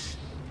creeps.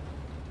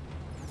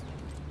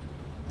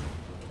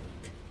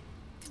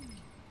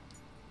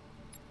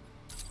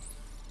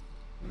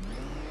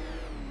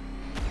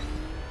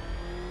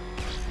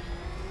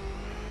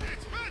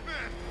 It's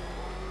Batman!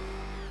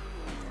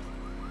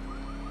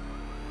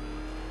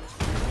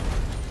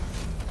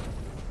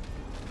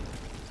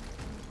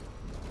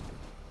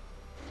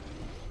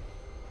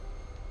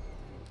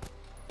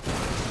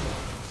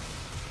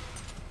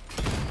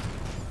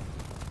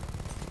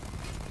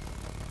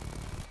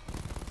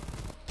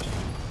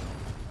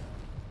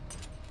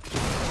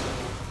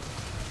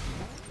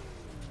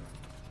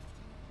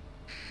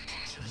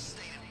 Should have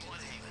stayed in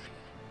Bloodhaven.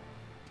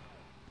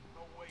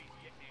 No way he's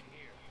getting in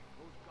here.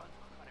 Those guns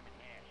will cut him in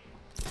half.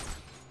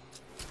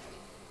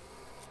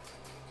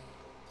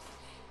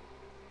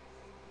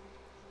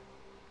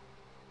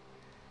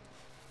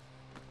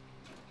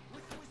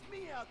 Wish it was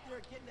me out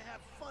there getting to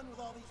have fun with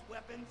all these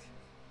weapons.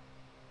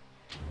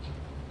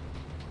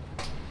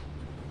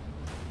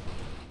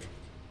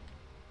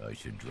 I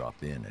should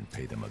drop in and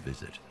pay them a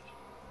visit.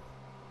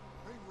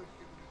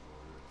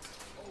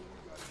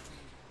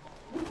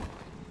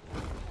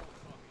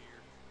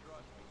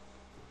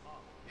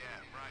 Yeah,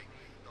 right.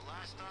 The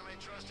last time I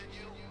trusted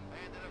you, I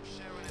ended up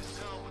sharing a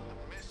cell with the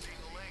missing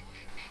link.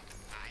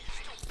 Ah, you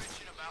still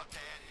bitching about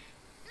that?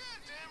 Yeah,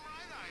 damn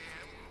right I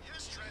am. Your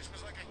stretch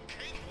was like a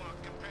cakewalk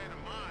compared to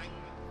mine.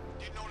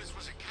 Didn't know this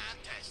was a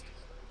contest.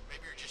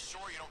 Maybe you're just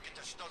sore you don't get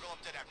to snuggle up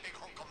to that big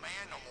hunk of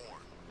man no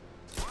more.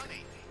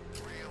 Funny.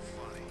 Real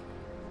funny.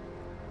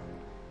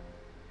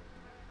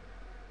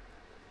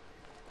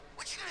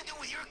 What you gonna do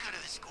with your cut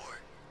of the score?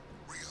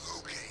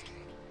 Relocate.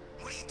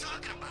 What are you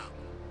talking about?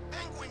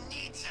 Penguin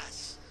needs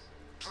us.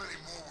 Plenty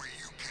more where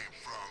you came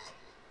from.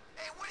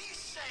 Hey, what are you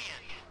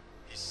saying?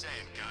 He's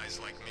saying guys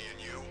like me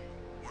and you,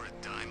 we're a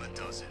dime a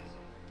dozen.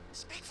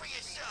 Speak for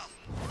yourself.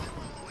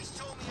 Everyone always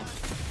told me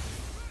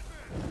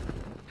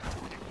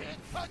You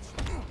can't touch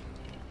me.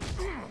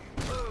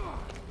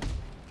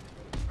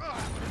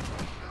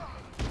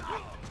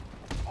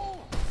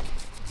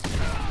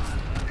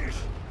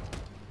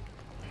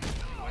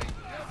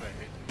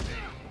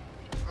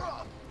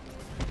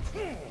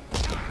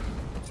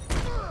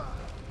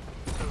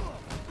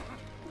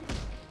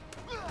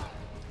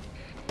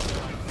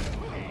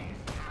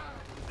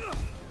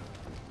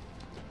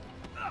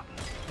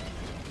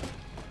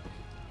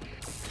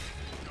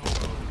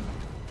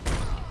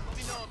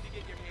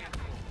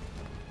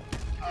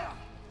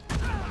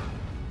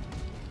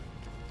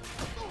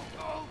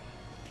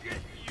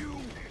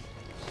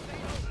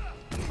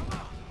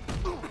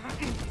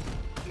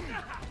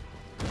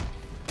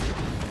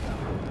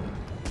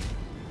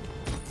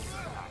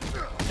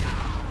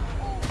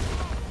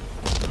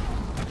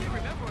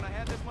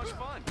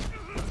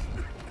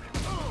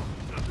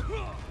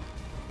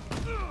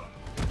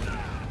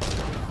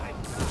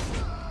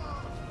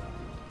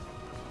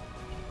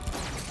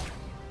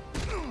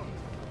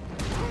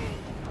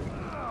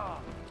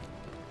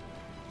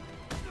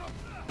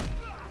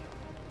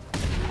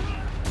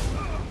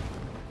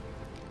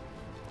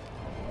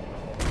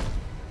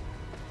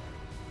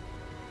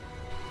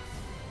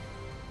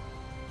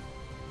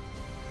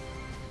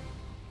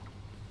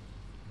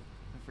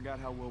 Forgot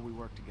how well we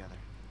work together.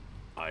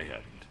 I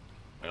hadn't.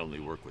 I only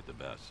work with the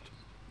best.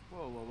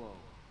 Whoa, whoa, whoa.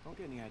 Don't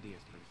get any ideas,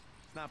 Bruce.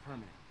 It's not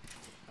permanent.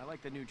 I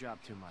like the new job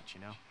too much,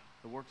 you know?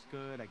 The work's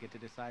good, I get to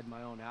decide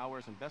my own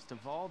hours, and best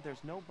of all,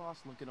 there's no boss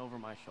looking over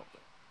my shoulder.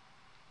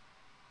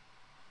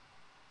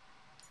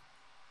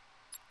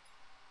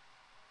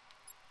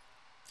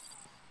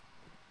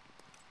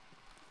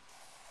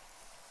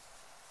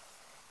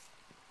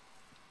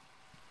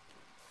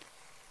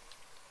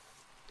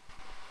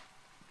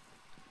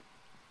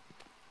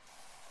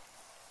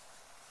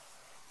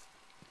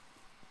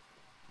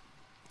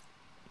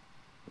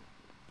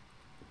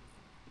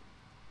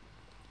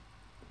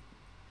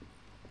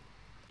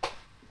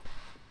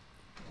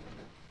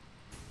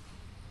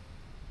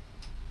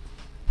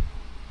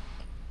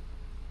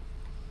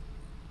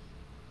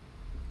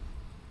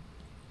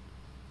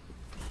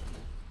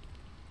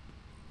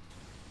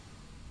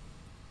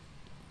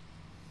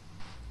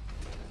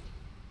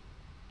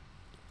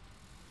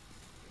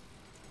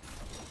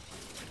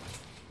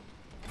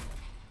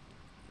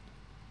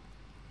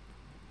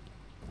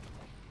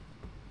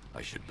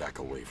 I should back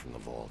away from the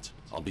vault.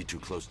 I'll be too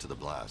close to the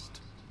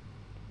blast.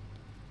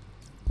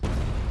 This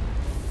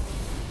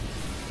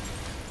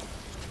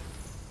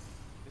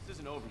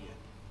isn't over yet.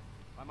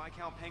 By my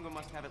count, Penguin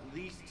must have at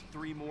least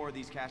 3 more of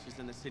these caches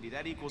in the city.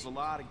 That equals a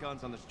lot of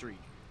guns on the street.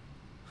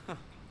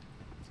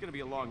 It's gonna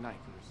be a long night,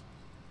 Bruce.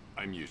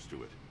 I'm used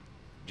to it.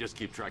 Just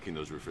keep tracking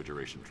those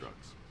refrigeration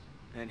trucks.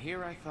 And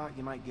here I thought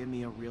you might give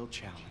me a real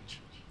challenge.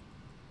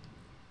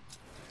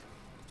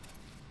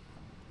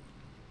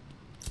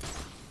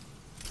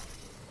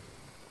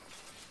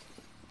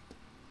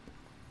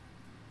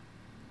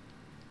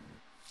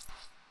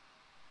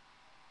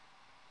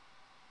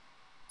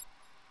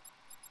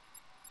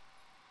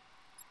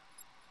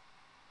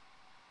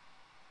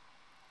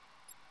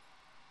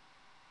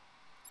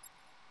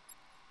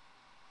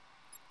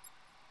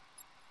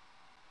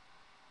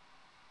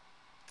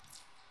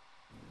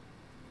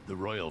 The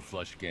Royal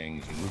Flush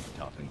Gang's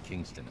rooftop in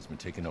Kingston has been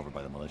taken over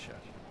by the militia.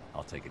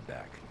 I'll take it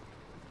back.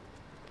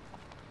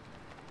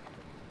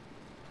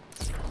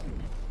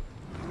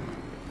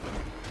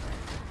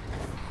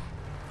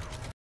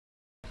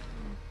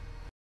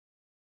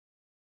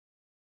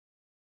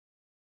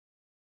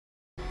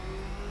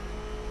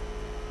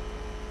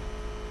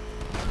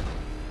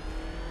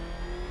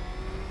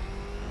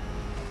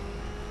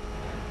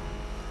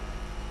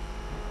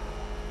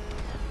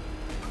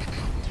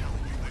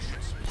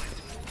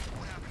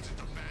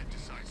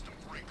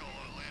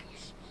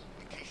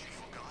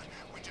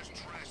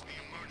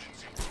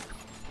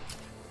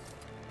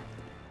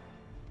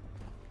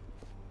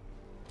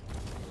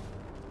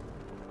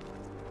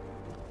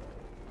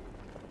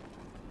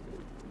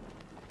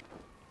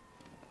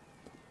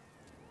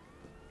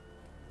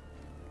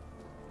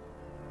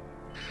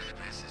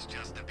 This is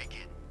just the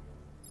beginning.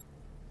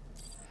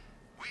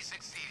 We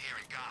succeed here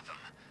in Gotham,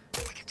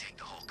 we can take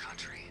the whole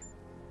country.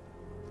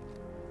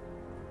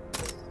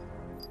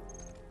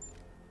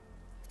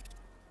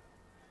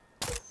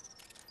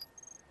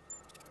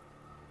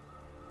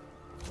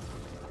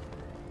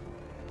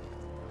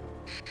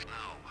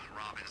 No,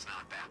 Robin's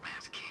not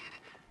Batman's kid.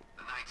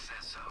 The Knight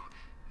says so,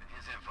 and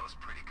his info's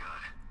pretty good.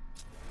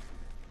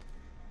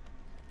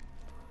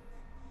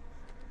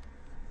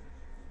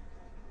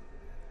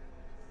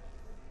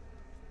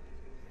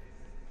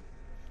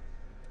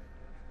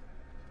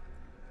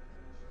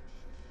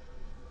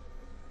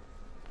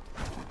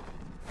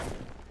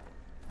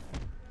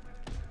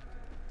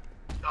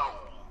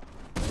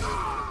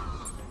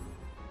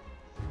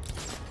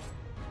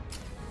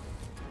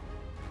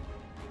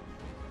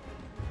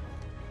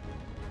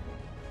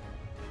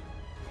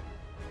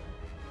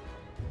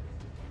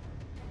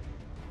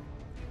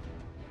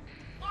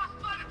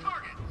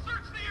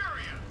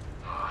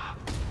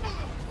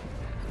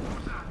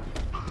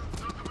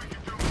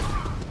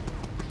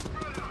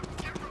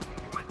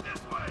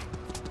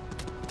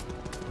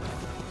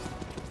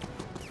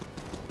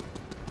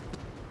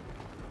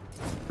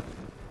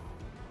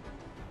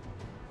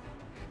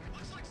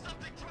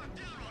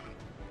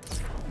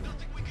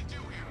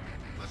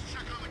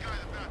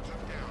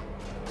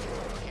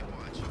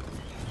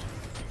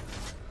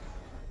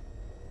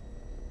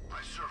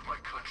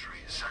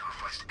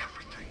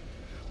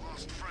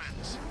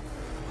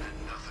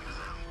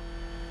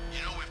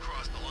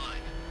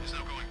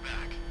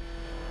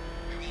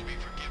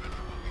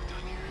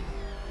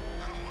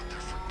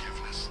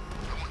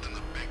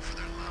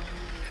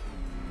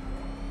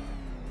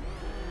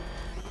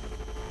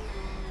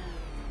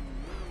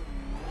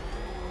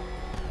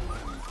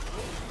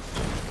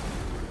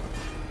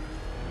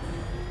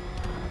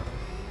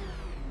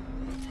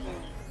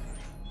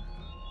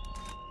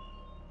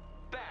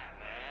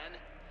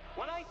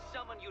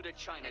 You to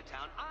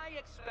Chinatown, I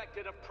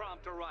expected a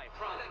prompt arrival.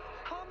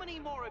 How many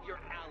more of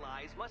your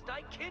allies must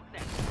I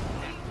kidnap?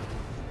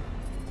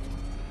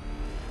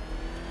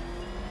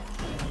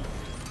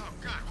 Oh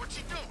God, what's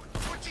he doing?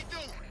 What's he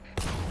doing?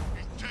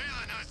 He's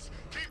tailing us.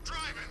 Keep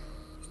driving.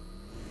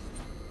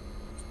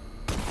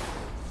 Is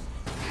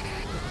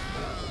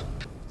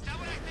that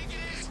what I think it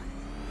is?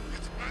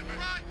 It's Batman.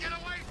 Run, get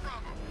away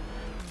from him.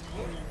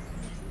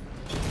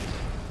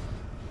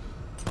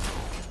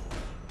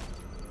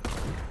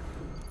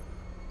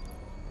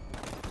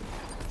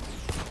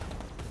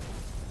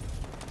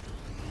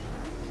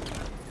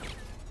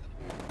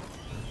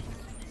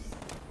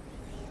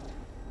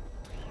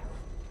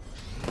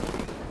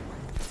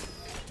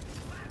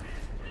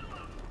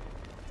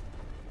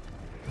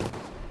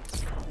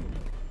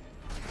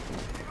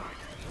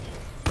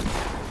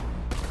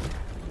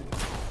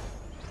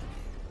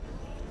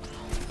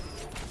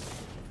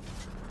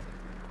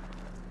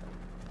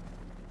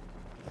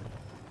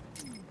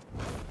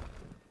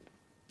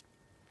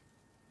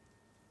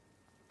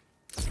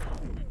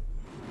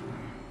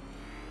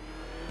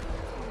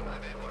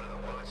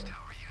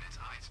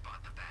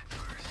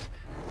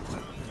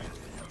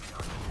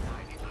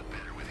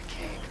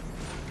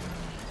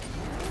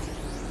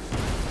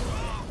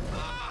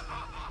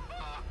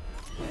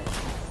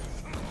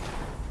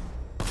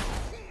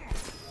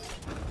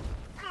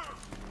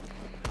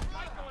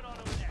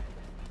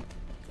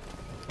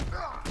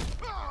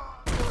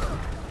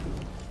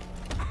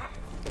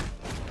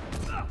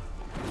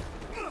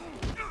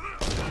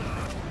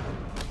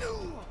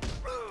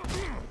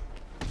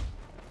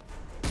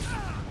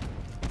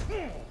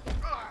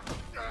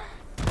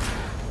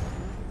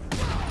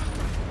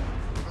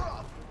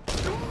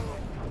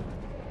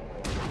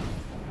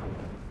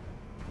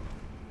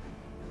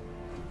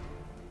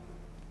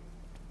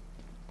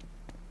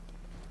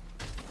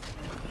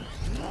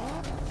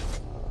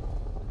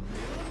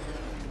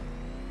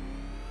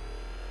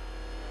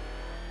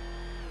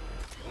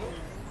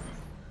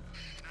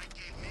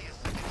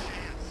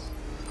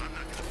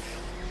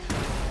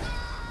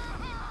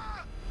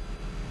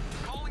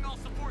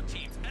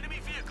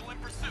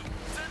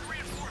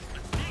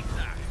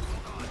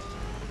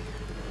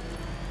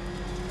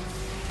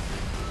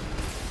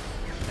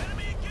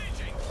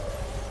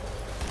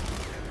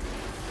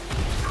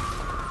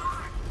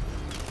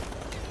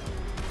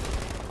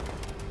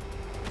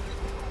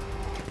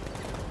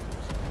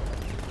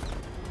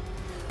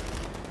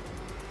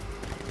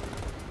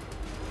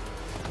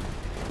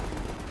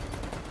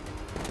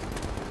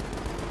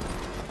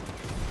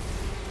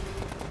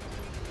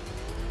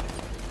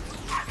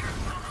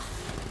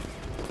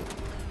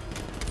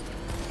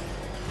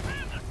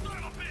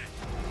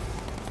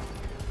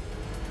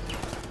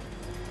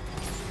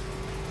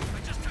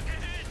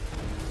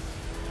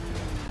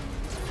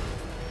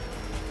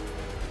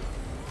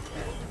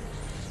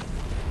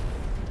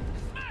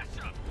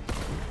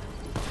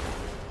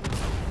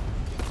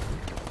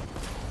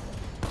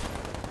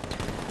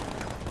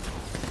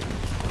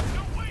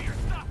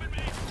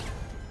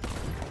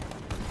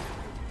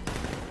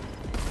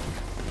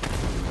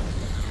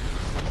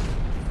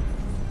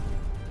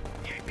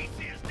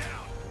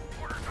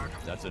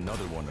 That's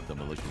another one of the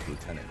malicious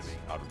lieutenants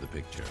out of the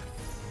picture.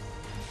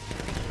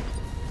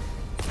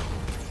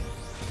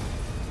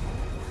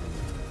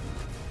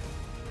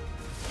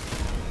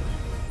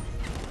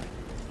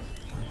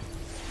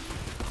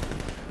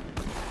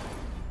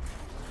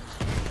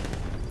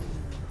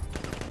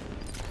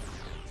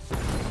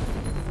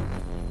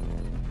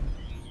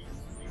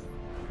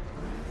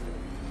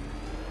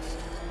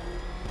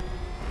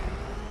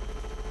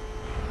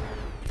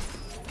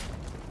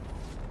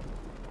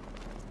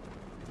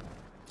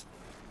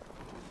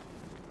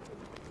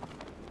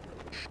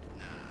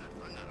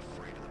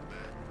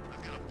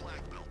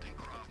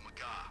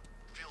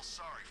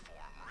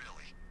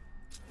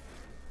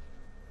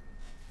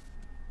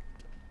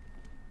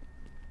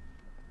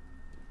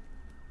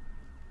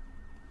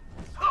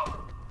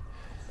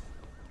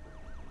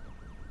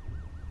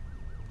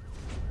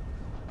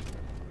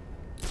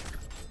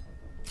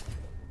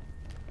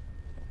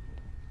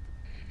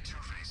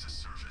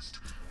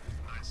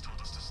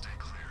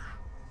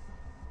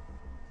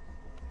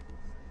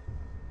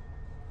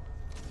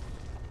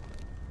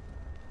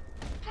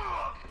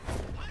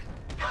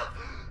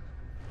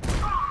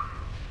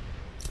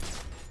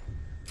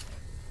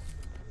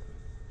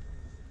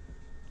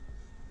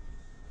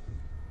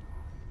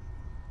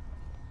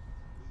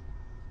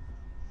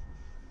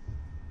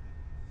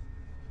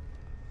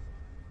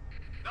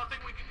 Nothing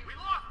we can do. We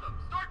lost them!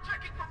 Start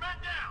checking for men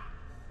down!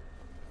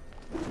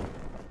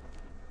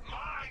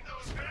 Mind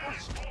those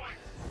guys,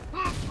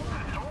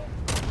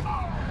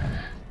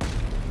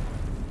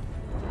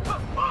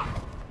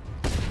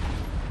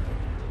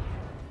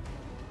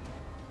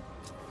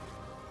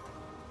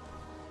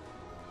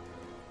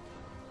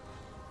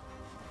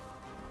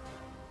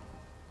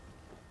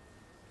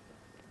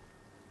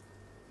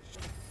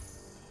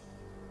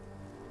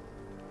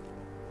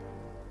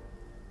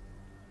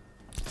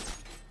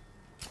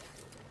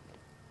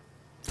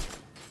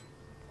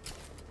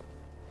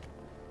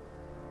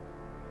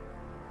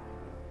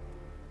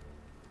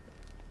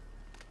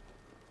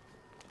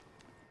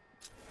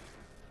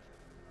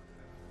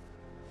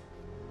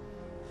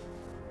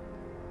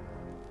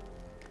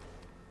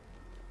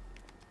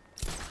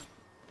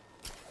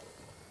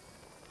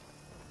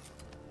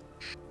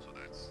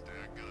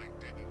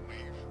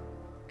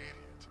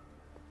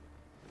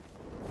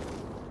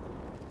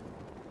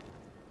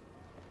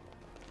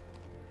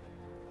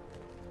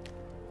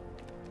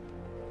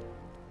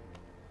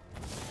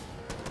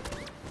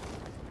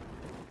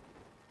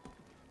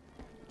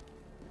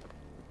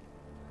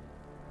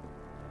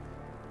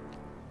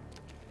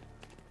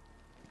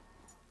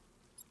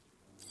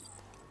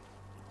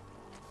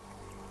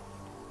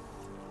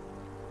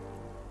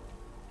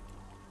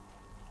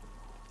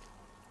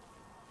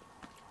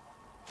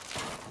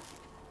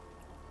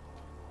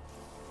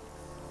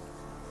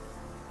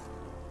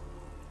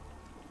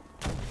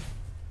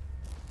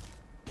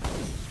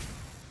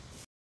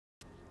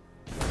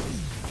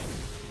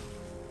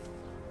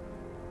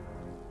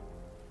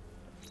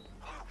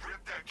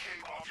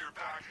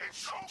 and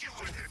choke you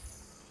with it!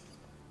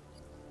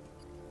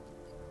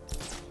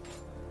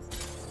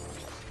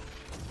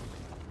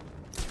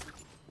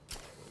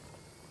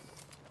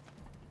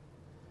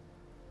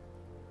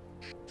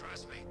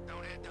 Trust me,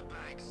 don't hit the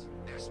banks.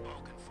 They're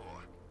spoken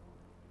for.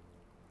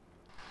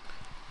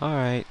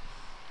 Alright.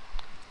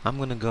 I'm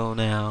gonna go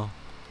now.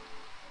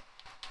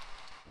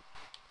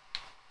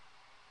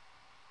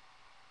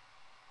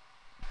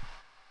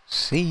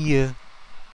 See ya.